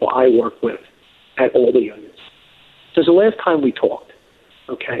 the people I work with at all the unions. Since the last time we talked,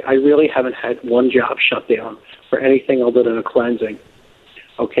 I really haven't had one job shut down for anything other than a cleansing,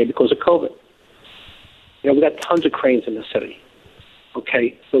 because of COVID. We got tons of cranes in the city.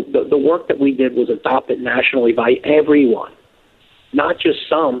 The work that we did was adopted nationally by everyone, not just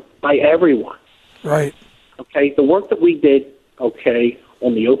some, by everyone. Right. The work that we did, on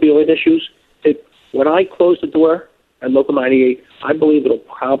the opioid issues, when I closed the door at Local 98, I believe it'll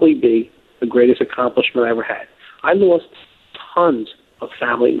probably be the greatest accomplishment I ever had. I lost tons of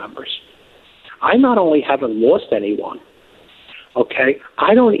family members. I not only haven't lost anyone,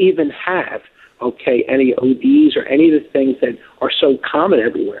 I don't even have, any ODs or any of the things that are so common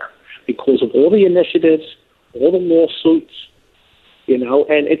everywhere because of all the initiatives, all the lawsuits, and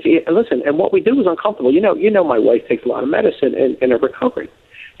listen, and what we do is uncomfortable. My wife takes a lot of medicine in her recovery,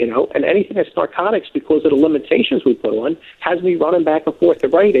 and anything that's narcotics, because of the limitations we put on, has me running back and forth to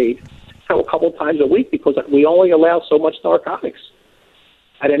Rite Aid a couple of times a week because we only allow so much narcotics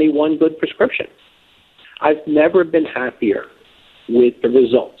at any one good prescription. I've never been happier with the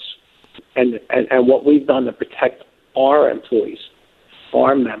results and what we've done to protect our employees,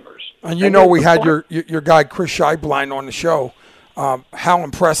 our members. And we had your guy Chris Scheiblein on the show. How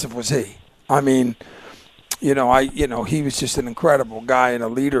impressive was he? I mean, he was just an incredible guy and a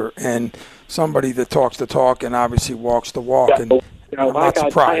leader and somebody that talks the talk and obviously walks the walk. And I'm not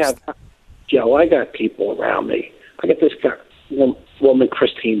surprised. I got people around me. I got this guy, woman,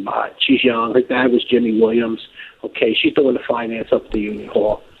 Christine Bott. She's young. Her dad was Jimmy Williams. She's doing the finance up at the Union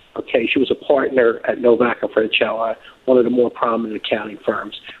Hall. She was a partner at Novak and Fraticelli, one of the more prominent accounting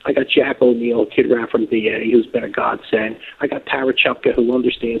firms. I got Jack O'Neill, a kid ran from DA, who's been a godsend. I got Tara Chupka, who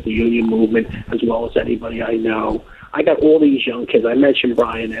understands the union movement as well as anybody I know. I got all these young kids. I mentioned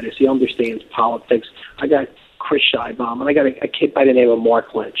Brian Ennis. He understands politics. I got Chris Scheibaum, and I got a kid by the name of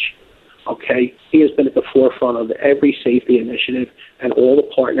Mark Lynch. He has been at the forefront of every safety initiative and all the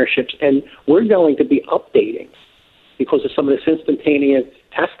partnerships, and we're going to be updating because of some of this instantaneous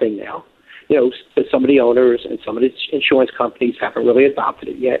testing now. That some of the owners and some of the insurance companies haven't really adopted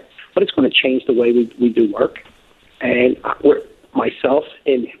it yet, but it's going to change the way we do work. And myself,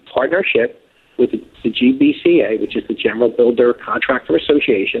 in partnership with the GBCA, which is the General Builder Contractor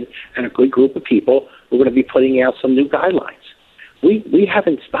Association, and a good group of people, we're going to be putting out some new guidelines. We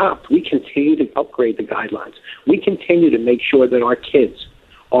haven't stopped. We continue to upgrade the guidelines. We continue to make sure that our kids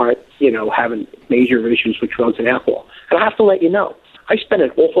aren't, having major issues with drugs and alcohol. And I have to let you know, I spent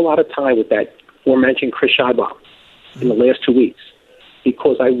an awful lot of time with that aforementioned Chris Scheibaum in the last 2 weeks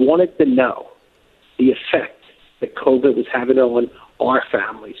because I wanted to know the effect that COVID was having on our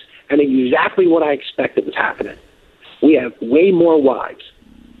families and exactly what I expected was happening. We have way more wives,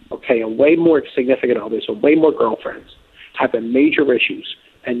 and way more significant others and way more girlfriends having major issues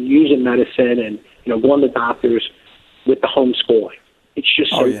and using medicine and, going to doctors with the homeschooling. It's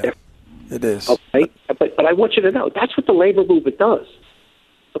just so different. It is. But I want you to know, that's what the labor movement does.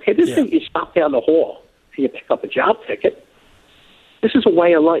 This thing, you stop down the hall and you pick up a job ticket. This is a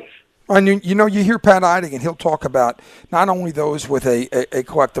way of life. And you hear Pat Eiding, and he'll talk about not only those with a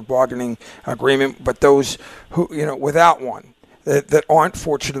collective bargaining agreement, but those who, without one. That aren't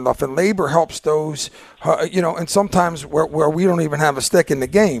fortunate enough, and labor helps those, and sometimes where we don't even have a stick in the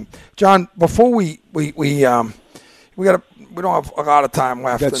game. John, before we don't have a lot of time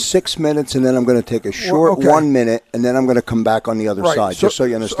left. Got 6 minutes, and then I'm going to take a short 1 minute, and then I'm going to come back on the other side, just so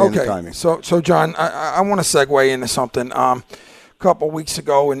you understand the timing. So John, I want to segue into something. A couple of weeks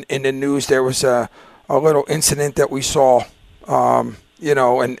ago in the news, there was a little incident that we saw,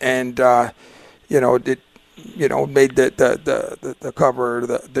 made the cover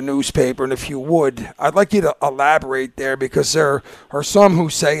of the newspaper. And if you would, I'd like you to elaborate there, because there are some who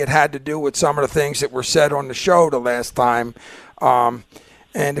say it had to do with some of the things that were said on the show the last time. And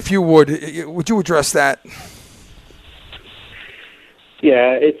if you would you address that?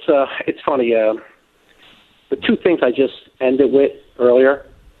 Yeah, it's funny. The two things I just ended with earlier,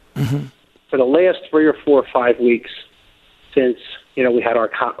 for the last 3 or 4 or 5 weeks since we had our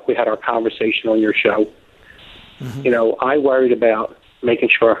conversation on your show, I worried about making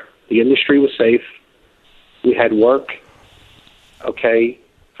sure the industry was safe. We had work, for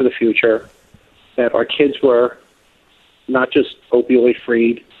the future, that our kids were not just opioid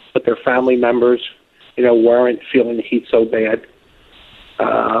freed, but their family members, weren't feeling the heat so bad,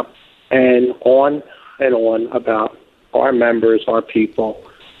 and on about our members, our people,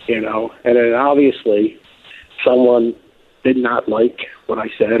 and then obviously someone did not like what I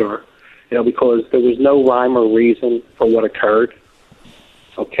said, or because there was no rhyme or reason for what occurred.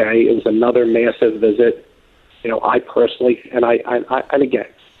 It was another massive visit. I personally, and again,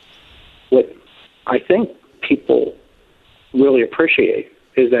 what I think people really appreciate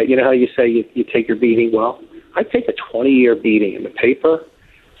is that, how you say you take your beating? Well, I take a 20-year beating in the paper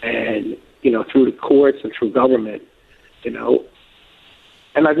and, through the courts and through government,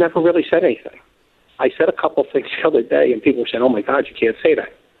 and I've never really said anything. I said a couple things the other day, and people were saying, oh, my God, you can't say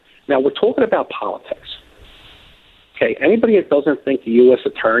that. Now, we're talking about politics. Anybody that doesn't think the U.S.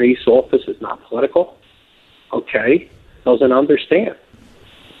 Attorney's Office is not political, doesn't understand.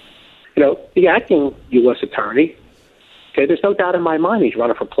 The acting U.S. Attorney, there's no doubt in my mind he's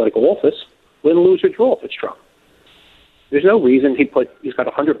running for political office, win, lose, or draw if it's Trump. There's no reason he's got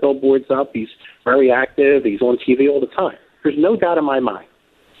 100 billboards up, he's very active, he's on TV all the time. There's no doubt in my mind,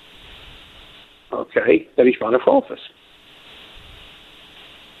 that he's running for office.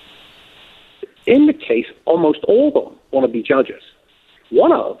 In the case, almost all of them want to be judges.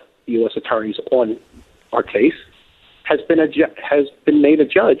 One of the U.S. attorneys on our case has been made a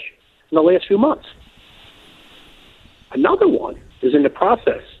judge in the last few months. Another one is in the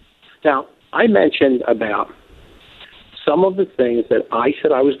process. Now, I mentioned about some of the things that I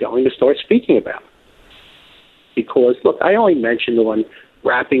said I was going to start speaking about. Because, look, I only mentioned on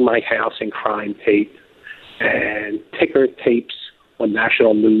wrapping my house in crime tape and ticker tapes on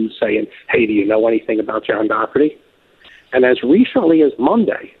national news saying, hey, do you know anything about John Doherty? And as recently as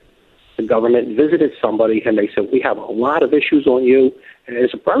Monday, the government visited somebody and they said, we have a lot of issues on you, and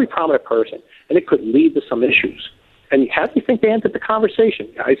it's a very prominent person, and it could lead to some issues. And how do you think they ended the conversation,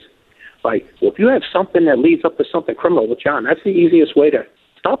 guys? Like, well, if you have something that leads up to something criminal with John, that's the easiest way to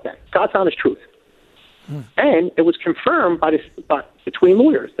stop that. God's honest truth. And it was confirmed between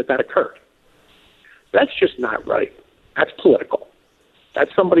lawyers that occurred. That's just not right. That's political.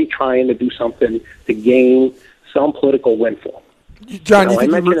 That's somebody trying to do something to gain some political windfall. John, you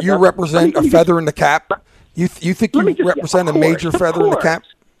think you represent a feather in the cap? You think you represent a major feather in the cap?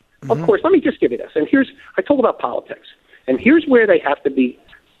 Of course. Let me just give you this. And I talk about politics. And here's where they have to be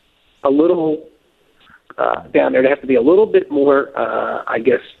a little down there. They have to be a little bit more, I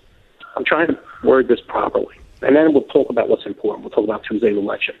guess, I'm trying to word this properly. And then we'll talk about what's important. We'll talk about Tuesday's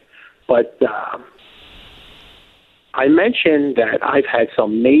election. But I mentioned that I've had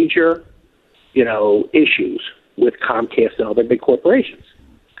some major, issues with Comcast and other big corporations.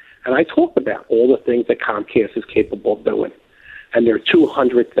 And I talked about all the things that Comcast is capable of doing. And there are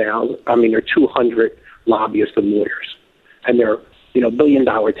 200 lobbyists and lawyers. And they're,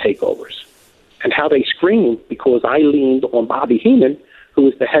 billion-dollar takeovers. And how they screamed because I leaned on Bobby Heenan, who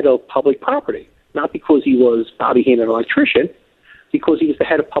was the head of public property. Not because he was Bobby Heenan, an electrician, because he was the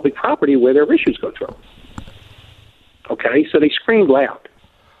head of public property where their issues go through. So they screamed loud.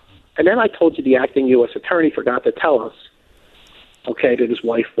 And then I told you the acting U.S. attorney forgot to tell us, that his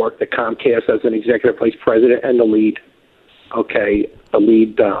wife worked at Comcast as an executive vice president and the lead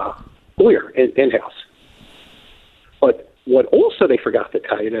lawyer in-house. But what also they forgot to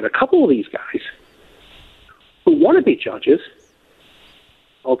tell you that a couple of these guys who want to be judges,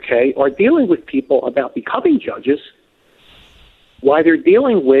 are dealing with people about becoming judges while they're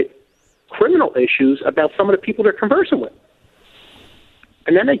dealing with criminal issues about some of the people they're conversing with.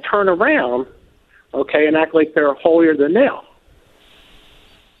 And then they turn around, and act like they're holier than thou.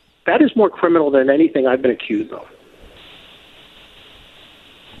 That is more criminal than anything I've been accused of.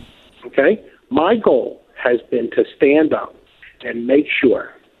 My goal has been to stand up and make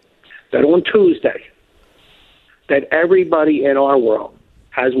sure that on Tuesday, that everybody in our world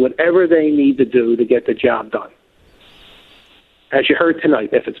has whatever they need to do to get the job done. As you heard tonight,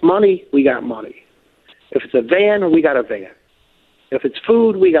 if it's money, we got money. If it's a van, we got a van. If it's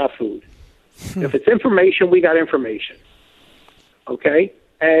food, we got food. If it's information, we got information. Okay?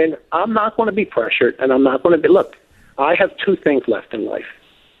 And I'm not going to be pressured, and I'm not going to be, look, I have two things left in life.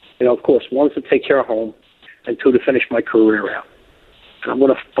 Of course, one's to take care of home, and two, to finish my career out. And I'm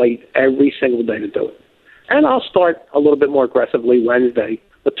going to fight every single day to do it. And I'll start a little bit more aggressively Wednesday,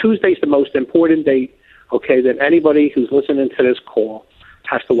 but Tuesday's the most important date, okay, that anybody who's listening to this call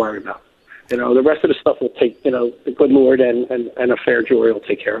has to worry about. The rest of the stuff will take, the good Lord and a fair jury will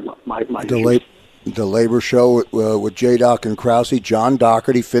take care of my issues. The Labor Show with J. Doc and Krause, John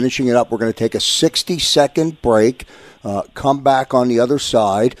Doherty finishing it up. We're going to take a 60-second break, come back on the other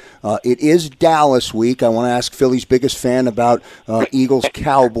side. It is Dallas week. I want to ask Philly's biggest fan about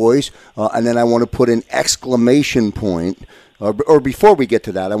Eagles-Cowboys, and then I want to put an exclamation point. Or before we get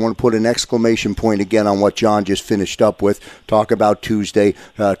to that, I want to put an exclamation point again on what John just finished up with. Talk about Tuesday,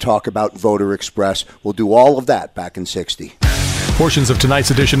 talk about Voter Express. We'll do all of that back in 60. Portions of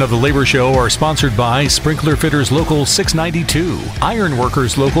tonight's edition of The Labor Show are sponsored by Sprinkler Fitters Local 692, Iron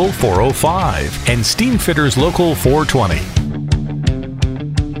Workers Local 405, and Steam Fitters Local 420.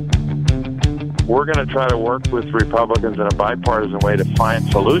 We're going to try to work with Republicans in a bipartisan way to find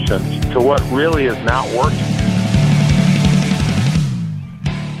solutions to what really is not working.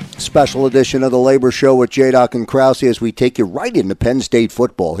 Special edition of the Labor Show with J. Doc and Krause as we take you right into Penn State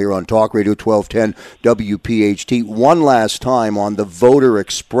football here on Talk Radio 1210 WPHT. One last time on the Voter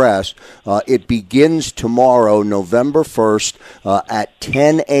Express. It begins tomorrow, November 1st at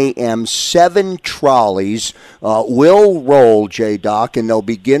 10 a.m. 7 trolleys will roll, J. Doc, and they'll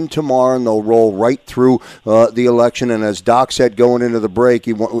begin tomorrow and they'll roll right through the election. And as Doc said going into the break,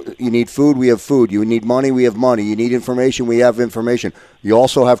 you need food, we have food. You need money, we have money. You need information, we have information. You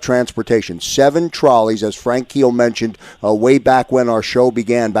also have transportation. 7 trolleys, as Frank Keel mentioned way back when our show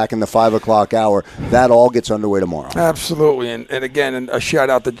began, back in the 5 o'clock hour. That all gets underway tomorrow. Absolutely. And again, a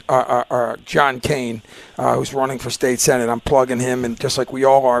shout-out to John Kane, who's running for state senate. I'm plugging him, and just like we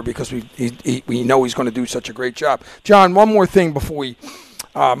all are, because we know he's going to do such a great job. John, one more thing before we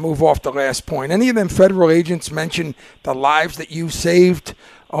move off the last point. Any of them federal agents mention the lives that you saved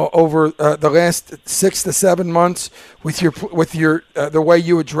over the last 6 to 7 months with your the way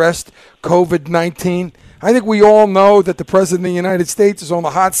you addressed COVID-19? I think we all know that the President of the United States is on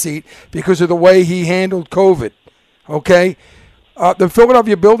the hot seat because of the way he handled COVID. Okay? The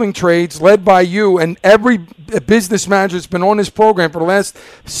Philadelphia Building Trades, led by you, and every business manager that's been on this program for the last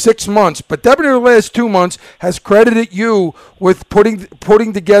 6 months, but definitely the last 2 months, has credited you with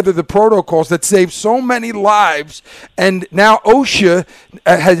putting together the protocols that saved so many lives. And now OSHA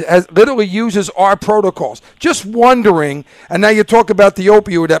has literally uses our protocols. Just wondering, and now you talk about the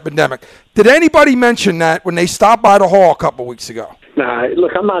opioid epidemic. Did anybody mention that when they stopped by the hall a couple weeks ago? Nah,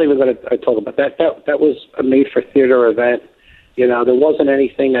 look, I'm not even going to talk about that. That was a made-for-theater event. There wasn't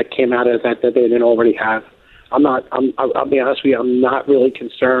anything that came out of that they didn't already have. I'll be honest with you, I'm not really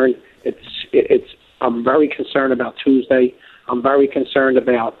concerned. I'm very concerned about Tuesday. I'm very concerned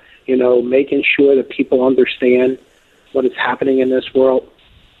about, making sure that people understand what is happening in this world,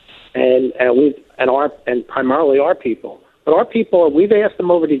 and primarily our people. But our people, we've asked them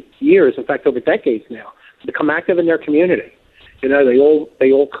over the years, in fact, over decades now, to become active in their community. They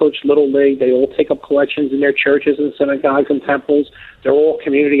all coach Little League. They all take up collections in their churches and synagogues and temples. They're all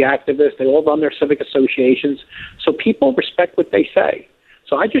community activists. They all run their civic associations. So people respect what they say.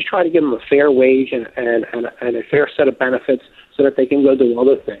 So I just try to give them a fair wage and a fair set of benefits so that they can go do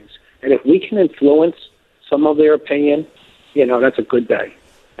other things. And if we can influence some of their opinion, that's a good day.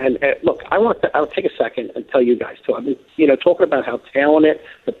 And look, I'll take a second and tell you guys too. I've been, talking about how talented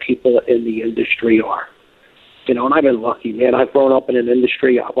the people in the industry are. And I've been lucky, man. I've grown up in an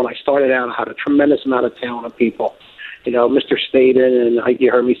industry. When I started out, I had a tremendous amount of talented people. Mr. Staten, and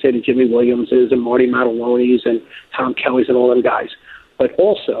you heard me say the Jimmy Williamses and Marty Mataloni's and Tom Kelly's and all them guys. But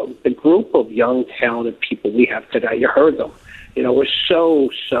also the group of young, talented people we have today. You heard them. We're so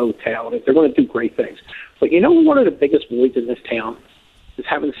talented. They're going to do great things. But one of the biggest voids in this town is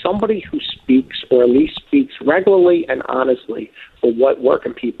having somebody who speaks, or at least speaks regularly and honestly, for what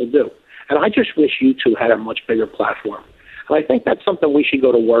working people do. And I just wish you two had a much bigger platform. And I think that's something we should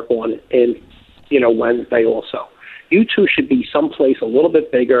go to work on in, Wednesday also. You two should be someplace a little bit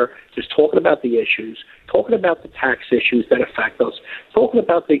bigger, just talking about the issues, talking about the tax issues that affect us, talking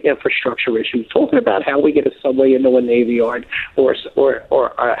about the infrastructure issues, talking about how we get a subway into a Navy Yard or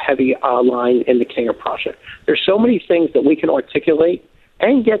a heavy line in the Kinger Project. There's so many things that we can articulate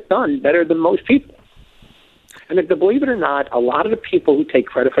and get done better than most people. And if, believe it or not, a lot of the people who take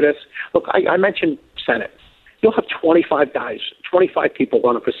credit for this, look, I mentioned Senate. You'll have 25 people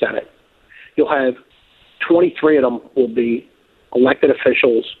running for Senate. You'll have 23 of them will be elected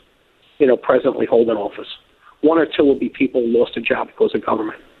officials presently holding office. 1 or 2 will be people who lost their job because of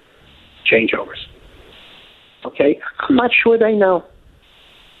government changeovers. Okay? I'm not sure they know.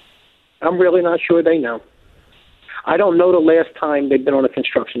 I'm really not sure they know. I don't know the last time they've been on a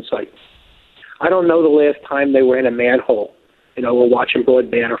construction site. I don't know the last time they were in a manhole, or watching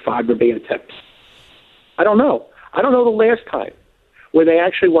broadband or fiber being tipped. I don't know. I don't know the last time where they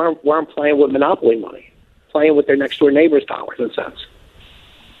actually weren't playing with monopoly money, playing with their next-door neighbor's dollars and cents.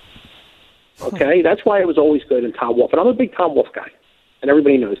 Okay? That's why it was always good in Tom Wolfe. And I'm a big Tom Wolfe guy, and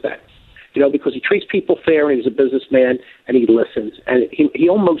everybody knows that. Because he treats people fair and he's a businessman and he listens. And he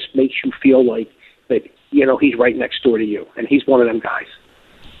almost makes you feel like that, he's right next door to you. And he's one of them guys.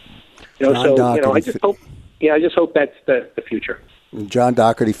 I just hope that's the future. John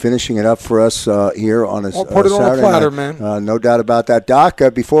Doherty finishing it up for us here on a put it Saturday on a platter, night. man. No doubt about that. Doc,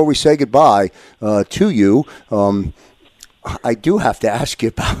 before we say goodbye to you, I do have to ask you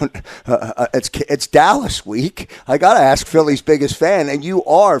about it's Dallas week. I got to ask Philly's biggest fan, and you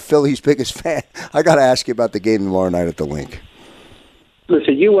are Philly's biggest fan. I got to ask you about the game tomorrow night at the Link.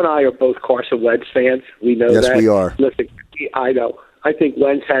 Listen, you and I are both Carson Wentz fans. We know that. Yes, we are. Listen, I know. I think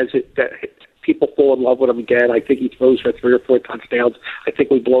Wentz has it. That people fall in love with him again. I think he throws for 3 or 4 touchdowns. I think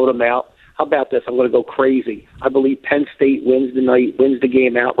we blow him out. How about this? I'm going to go crazy. I believe Penn State wins the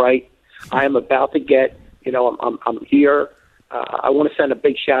game outright. I am about to get. I'm here. I want to send a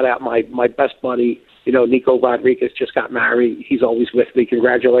big shout out. My best buddy, Nico Rodriguez, just got married. He's always with me.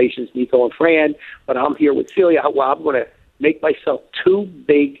 Congratulations, Nico and Fran. But I'm here with Celia. Well, I'm going to make myself 2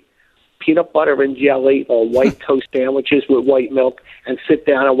 big peanut butter and jelly on white toast sandwiches with white milk and sit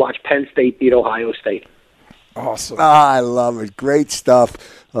down and watch Penn State beat Ohio State. Awesome. I love it. Great stuff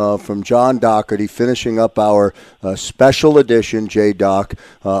from John Doherty, finishing up our special edition, J-Doc,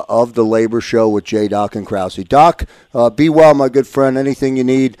 of the Labor Show with J-Doc and Krause. Doc, be well, my good friend. Anything you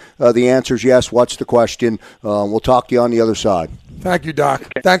need, the answer's yes. What's the question? We'll talk to you on the other side. Thank you, Doc.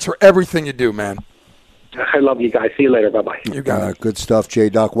 Okay. Thanks for everything you do, man. I love you guys. See you later. Bye-bye. You got it. Good stuff,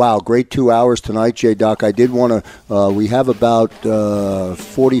 J-Doc. Wow, great 2 hours tonight, J-Doc. I did want to, we have about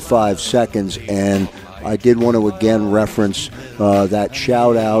 45 seconds, and I did want to again reference that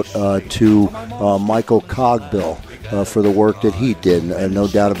shout out to Michael Cogbill for the work that he did. No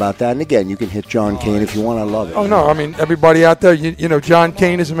doubt about that. And again, you can hit John Kane if you want. I love it. Oh, no. I mean, everybody out there, John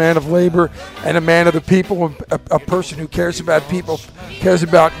Kane is a man of labor and a man of the people, a person who cares about people, cares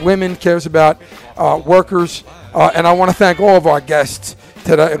about women, cares about workers. And I want to thank all of our guests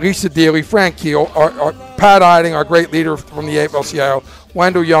today: Lisa Dealey, Frank Keel, our Pat Eiding, our great leader from the AFL-CIO,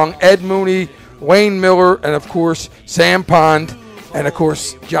 Wendell Young, Ed Mooney, Wayne Miller, and, of course, Sam Pond, and, of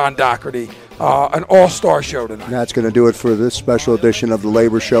course, John Doherty. An all-star show tonight. And that's going to do it for this special edition of the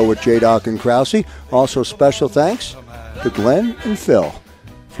Labor Show with J-Doc and Krause. Also, special thanks to Glenn and Phil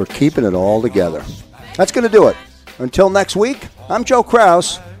for keeping it all together. That's going to do it. Until next week, I'm Joe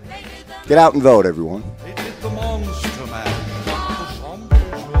Krause. Get out and vote, everyone.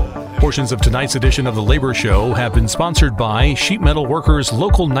 Portions of tonight's edition of The Labor Show have been sponsored by Sheet Metal Workers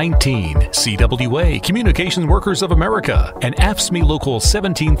Local 19, CWA, Communications Workers of America, and AFSCME Local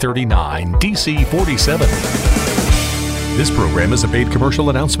 1739, DC 47. This program is a paid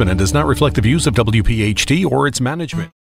commercial announcement and does not reflect the views of WPHT or its management.